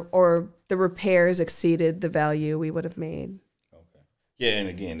 or the repairs exceeded the value we would have made. Okay. Yeah, and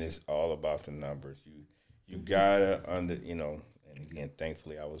again, it's all about the numbers. You gotta and again,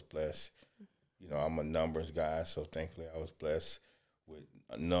 thankfully, I was blessed. I'm a numbers guy, so thankfully, I was blessed with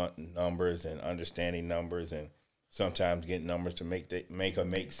numbers and understanding numbers, and sometimes getting numbers to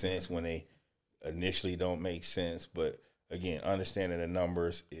make sense when they initially don't make sense. But again, understanding the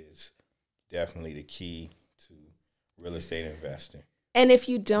numbers is definitely the key to real estate investing. And if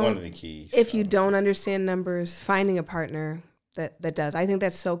you don't, one of the keys. If you don't understand numbers, finding a partner that does. I think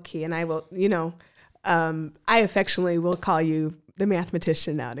that's so key. And I will, I affectionately will call you the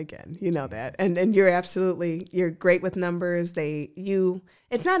mathematician now and again. You know that. And you're great with numbers.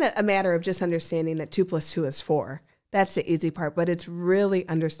 It's not a matter of just understanding that 2 + 2 is 4. That's the easy part. But it's really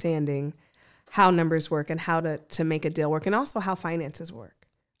understanding how numbers work and how to make a deal work, and also how finances work.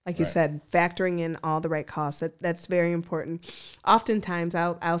 Like you said, factoring in all the right costs, that's very important. Oftentimes,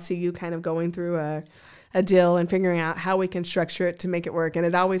 I'll see you kind of going through a deal and figuring out how we can structure it to make it work. And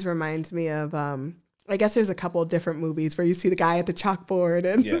it always reminds me of, I guess there's a couple of different movies where you see the guy at the chalkboard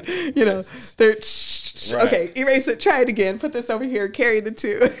and, they're, okay, erase it, try it again, put this over here, carry the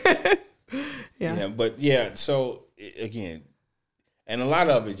 2. So again, and a lot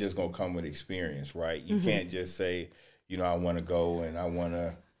of it's just going to come with experience, right? You can't just say, I want to go and I want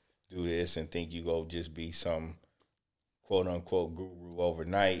to do this and think you go just be some quote unquote guru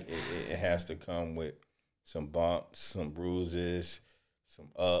overnight. It has to come with some bumps, some bruises, some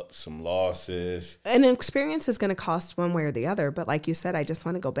ups, some losses. And experience is going to cost one way or the other. But like you said, I just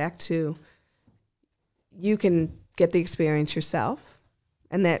want to go back to, you can get the experience yourself,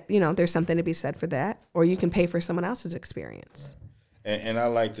 and that, there's something to be said for that, or you can pay for someone else's experience. Right. And I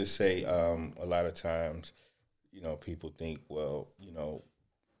like to say a lot of times, people think, well,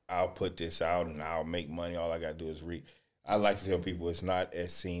 I'll put this out and I'll make money. All I got to do is read. I like to tell people it's not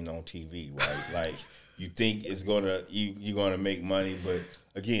as seen on TV, right? Like, you think it's you're gonna make money, but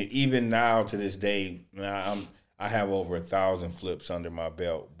again, even now to this day, I have over 1,000 flips under my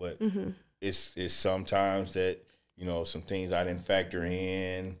belt, but it's sometimes that some things I didn't factor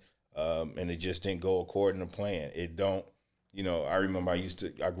in, and it just didn't go according to plan. It don't. I remember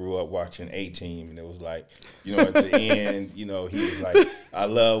I grew up watching A-Team, and it was like, at the end, he was like, I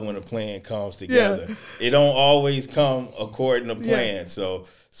love when a plan comes together. Yeah. It don't always come according to plan. Yeah. So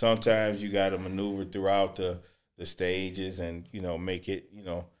sometimes you got to maneuver throughout the stages and, make it,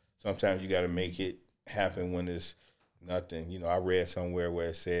 sometimes you got to make it happen when there's nothing. I read somewhere where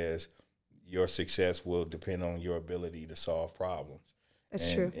it says your success will depend on your ability to solve problems.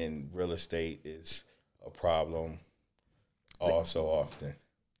 That's true. And real estate is a problem so often.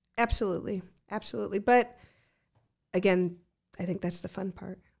 Absolutely. But again, I think that's the fun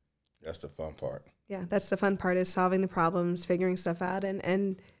part. That's the fun part. Yeah, that's the fun part, is solving the problems, figuring stuff out.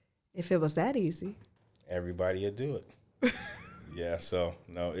 And if it was that easy, everybody would do it. Yeah, so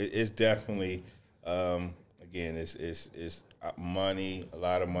no, it's definitely, again, it's money, a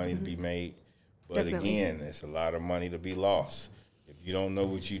lot of money to be made. But again, it's a lot of money to be lost. If you don't know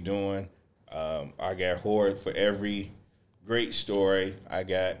what you're doing, I got horror for every great story. I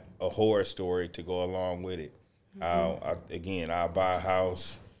got a horror story to go along with it. I buy a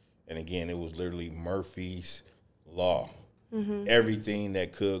house, and again, it was literally Murphy's Law. everything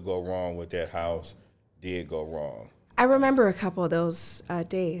that could go wrong with that house did go wrong. I remember a couple of those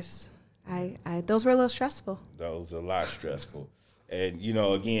days. Those were a little stressful. Those are a lot stressful. And, you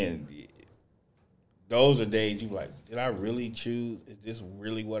know, again, those are days you like, did I really choose? Is this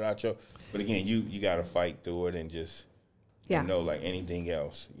really what I chose? But again, you got to fight through it and just know, like anything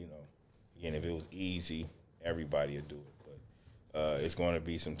else, you know. Again, if it was easy, everybody would do it. But it's going to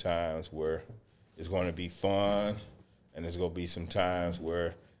be some times where it's going to be fun, and there's going to be some times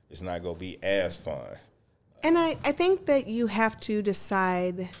where it's not going to be as fun. And I think that you have to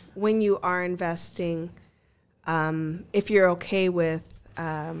decide when you are investing if you're okay with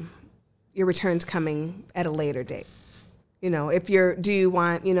your returns coming at a later date. You know, do you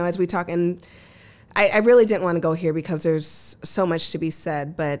want, you know, as we talk, and I really didn't want to go here because there's so much to be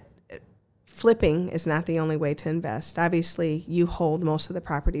said, but flipping is not the only way to invest. Obviously, you hold most of the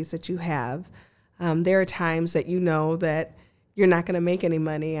properties that you have. There are times that you know that you're not going to make any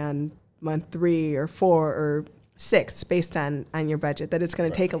money on month 3 or 4 or 6 based on your budget, that it's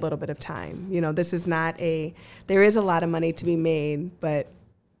going to take a little bit of time. You know, this is not there is a lot of money to be made, but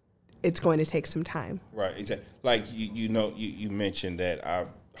it's going to take some time. Right, exactly. Like, you mentioned that I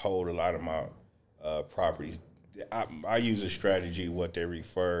hold a lot of my properties. I use a strategy, what they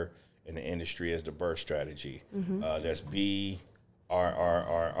refer in the industry as the BRRRR strategy. That's BRRRR,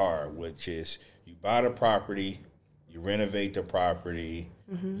 which is you buy the property, you renovate the property,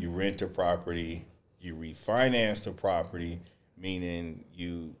 you rent the property, you refinance the property, meaning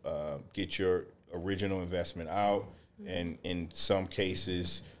you get your original investment out, and in some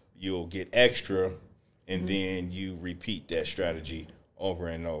cases you'll get extra, and then you repeat that strategy over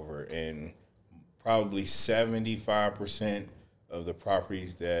and over. And probably 75% of the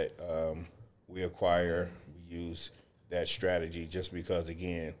properties that we acquire, we use that strategy, just because,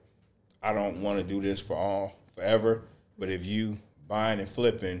 again, I don't want to do this forever, but if you buying and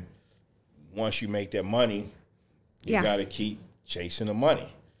flipping, once you make that money, you got to keep chasing the money.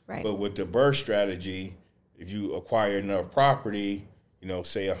 Right. But with the BRRRR strategy, if you acquire enough property, you know,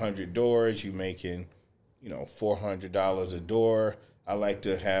 say 100 doors, you making, you know, $400 a door. I like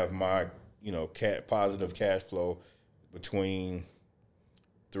to have my, you know, positive cash flow between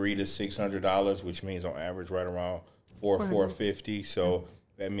 $300 to $600, which means on average right around $450. So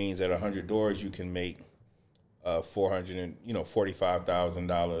that means at 100 doors you can make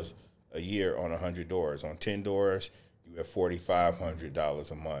 $45,000 a year on 100 doors. On 10 doors, you have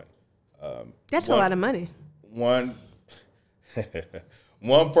 $4,500 a month. That's a lot of money. One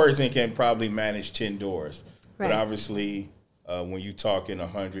person can probably manage 10 doors, but obviously when you talk in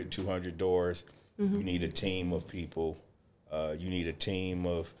 100, 200 doors, you need a team of people. You need a team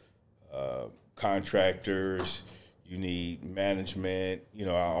of contractors. You need management. You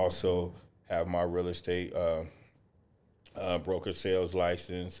know, I also have my real estate broker sales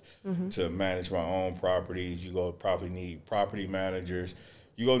license to manage my own properties. You go probably need property managers.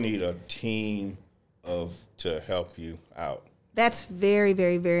 You go need a team to help you out. That's very,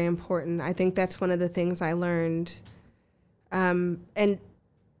 very, very important. I think that's one of the things I learned. And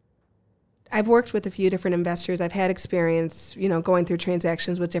I've worked with a few different investors. I've had experience, you know, going through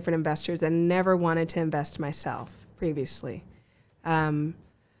transactions with different investors, and never wanted to invest myself previously.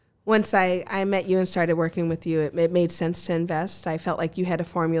 Once I met you and started working with you, it made sense to invest. I felt like you had a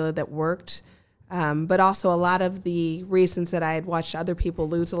formula that worked. But also a lot of the reasons that I had watched other people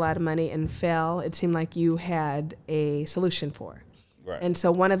lose a lot of money and fail, it seemed like you had a solution for. Right. And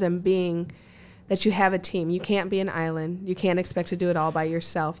so one of them being that you have a team. You can't be an island. You can't expect to do it all by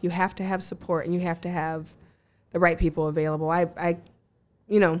yourself. You have to have support, and you have to have the right people available. I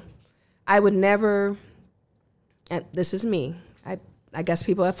would never, and this is me, I guess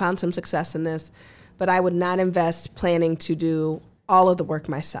people have found some success in this, but I would not invest planning to do all of the work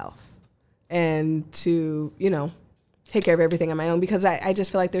myself and to, you know, take care of everything on my own, because I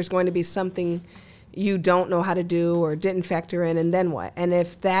just feel like there's going to be something you don't know how to do or didn't factor in, and then what? And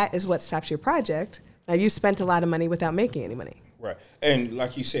if that is what stops your project, now you spent a lot of money without making any money. Right. And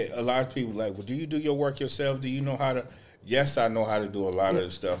like you said, a lot of people like, well, do you do your work yourself? Do you know how to? Yes, I know how to do a lot of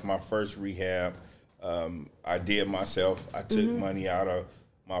the stuff. My first rehab, I did myself. I took money out of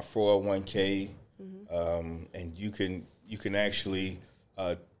my 401k, and you can actually,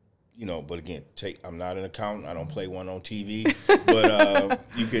 but again, I'm not an accountant. I don't play one on TV, but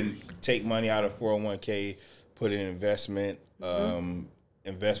you can take money out of 401k, put it in investment,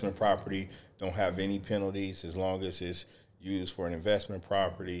 investment property. Don't have any penalties as long as it's used for an investment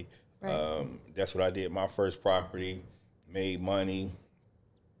property. Right. That's what I did. My first property, made money,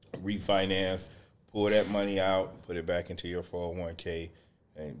 refinance, pull that money out, put it back into your 401k.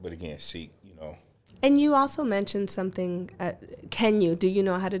 But again, seek, And you also mentioned something, do you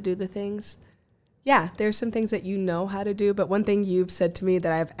know how to do the things? Yeah, there's some things that you know how to do, but one thing you've said to me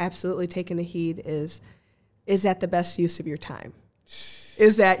that I've absolutely taken to heed is that the best use of your time?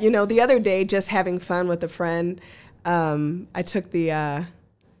 Is that, the other day, just having fun with a friend, I took the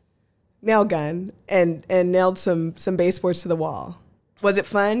nail gun and nailed some baseboards to the wall. Was it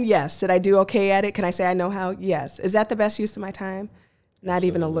fun? Yes. Did I do okay at it? Can I say I know how? Yes. Is that the best use of my time? Not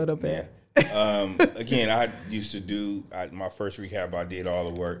even a little bit. Yeah. Again, I used to do my first rehab. I did all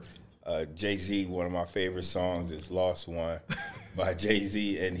the work. Jay-Z, one of my favorite songs is "Lost One" by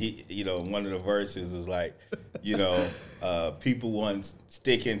Jay-Z, and he, one of the verses was like, people want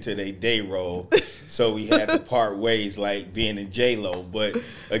sticking to their day roll, so we had to part ways, like being in J-Lo. But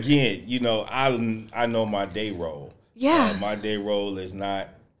again, I know my day roll. Yeah, my day roll is not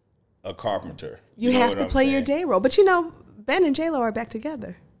a carpenter. You have to play your day roll, but Ben and J-Lo are back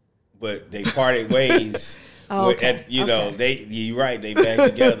together. But they parted ways. Okay. You're right, they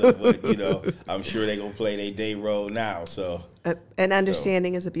back together. But I'm sure they're gonna play their day role now. So and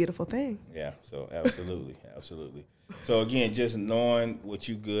understanding is a beautiful thing. Yeah. So absolutely. So again, just knowing what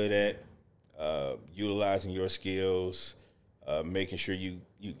you're good at, utilizing your skills, making sure you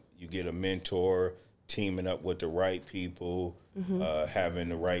get a mentor, teaming up with the right people, having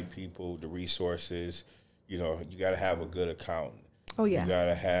the right people, the resources. You got to have a good accountant. Oh yeah. You got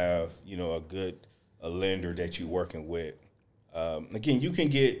to have a lender that you're working with. Again, you can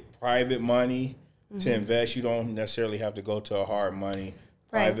get private money to invest. You don't necessarily have to go to a hard money.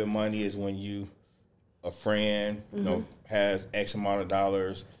 Right. Private money is when a friend, has X amount of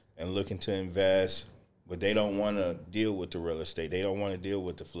dollars and looking to invest, but they don't want to deal with the real estate. They don't want to deal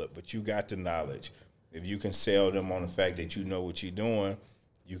with the flip, but you got the knowledge. If you can sell them on the fact that you know what you're doing,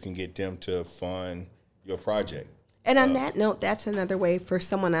 you can get them to fund your project. And on that note, that's another way for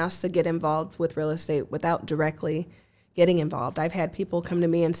someone else to get involved with real estate without directly getting involved. I've had people come to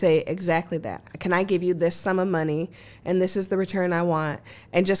me and say exactly that. Can I give you this sum of money, and this is the return I want,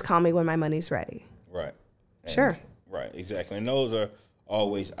 and just call me when my money's ready? Right. Sure. Right, exactly. And those are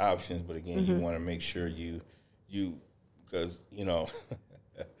always options, but again, you want to make sure because,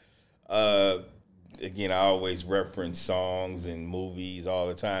 again, I always reference songs and movies all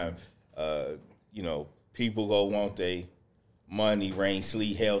the time. People go want they money, rain,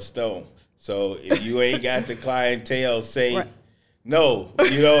 sleet, hail, stone. So if you ain't got the clientele, say right. No.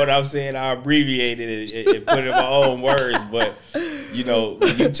 You know what I'm saying? I abbreviated it and put it in my own words. But,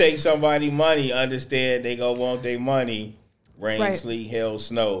 when you take somebody money, understand they gonna want their money, rain, right. Sleet, hail,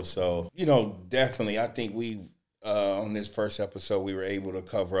 snow. So, definitely I think we on this first episode, we were able to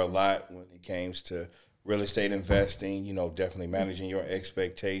cover a lot when it came to real estate investing, definitely managing your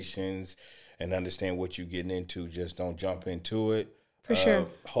expectations and understand what you're getting into. Just don't jump into it. For sure.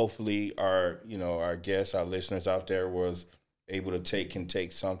 Hopefully our guests, our listeners out there was able to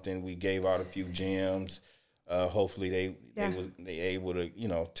take something. We gave out a few gems. Hopefully they able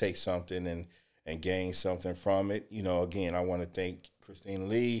to, take something and gain something from it. Again, I want to thank Christina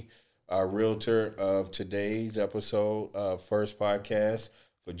Lee, our realtor of today's episode, first podcast,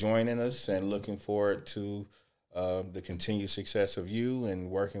 for joining us, and looking forward to the continued success of you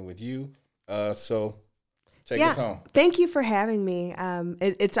and working with you. So take us home. Thank you for having me.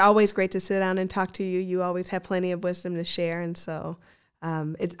 It's always great to sit down and talk to you. You always have plenty of wisdom to share. And so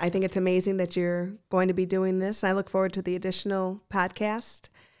I think it's amazing that you're going to be doing this. I look forward to the additional podcast.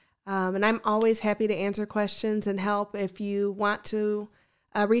 And I'm always happy to answer questions and help. If you want to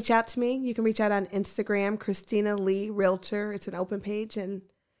reach out to me, you can reach out on Instagram, Christina Lee Realtor. It's an open page, and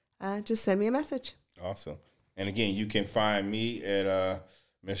just send me a message. Awesome. And again, you can find me at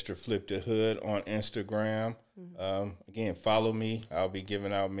Mr. Flip the Hood on Instagram. Again, follow me. I'll be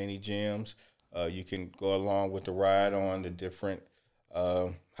giving out many gems. You can go along with the ride on the different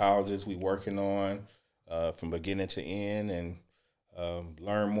houses we're working on from beginning to end, and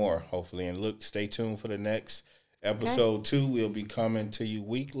learn more, hopefully. And stay tuned for the next episode 2. We'll be coming to you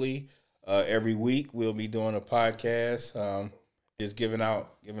weekly. Every week we'll be doing a podcast, just giving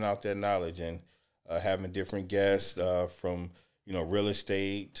out that knowledge and having different guests from real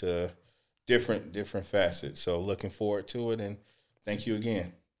estate to different facets. So looking forward to it, and thank you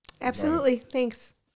again. Absolutely. Thanks.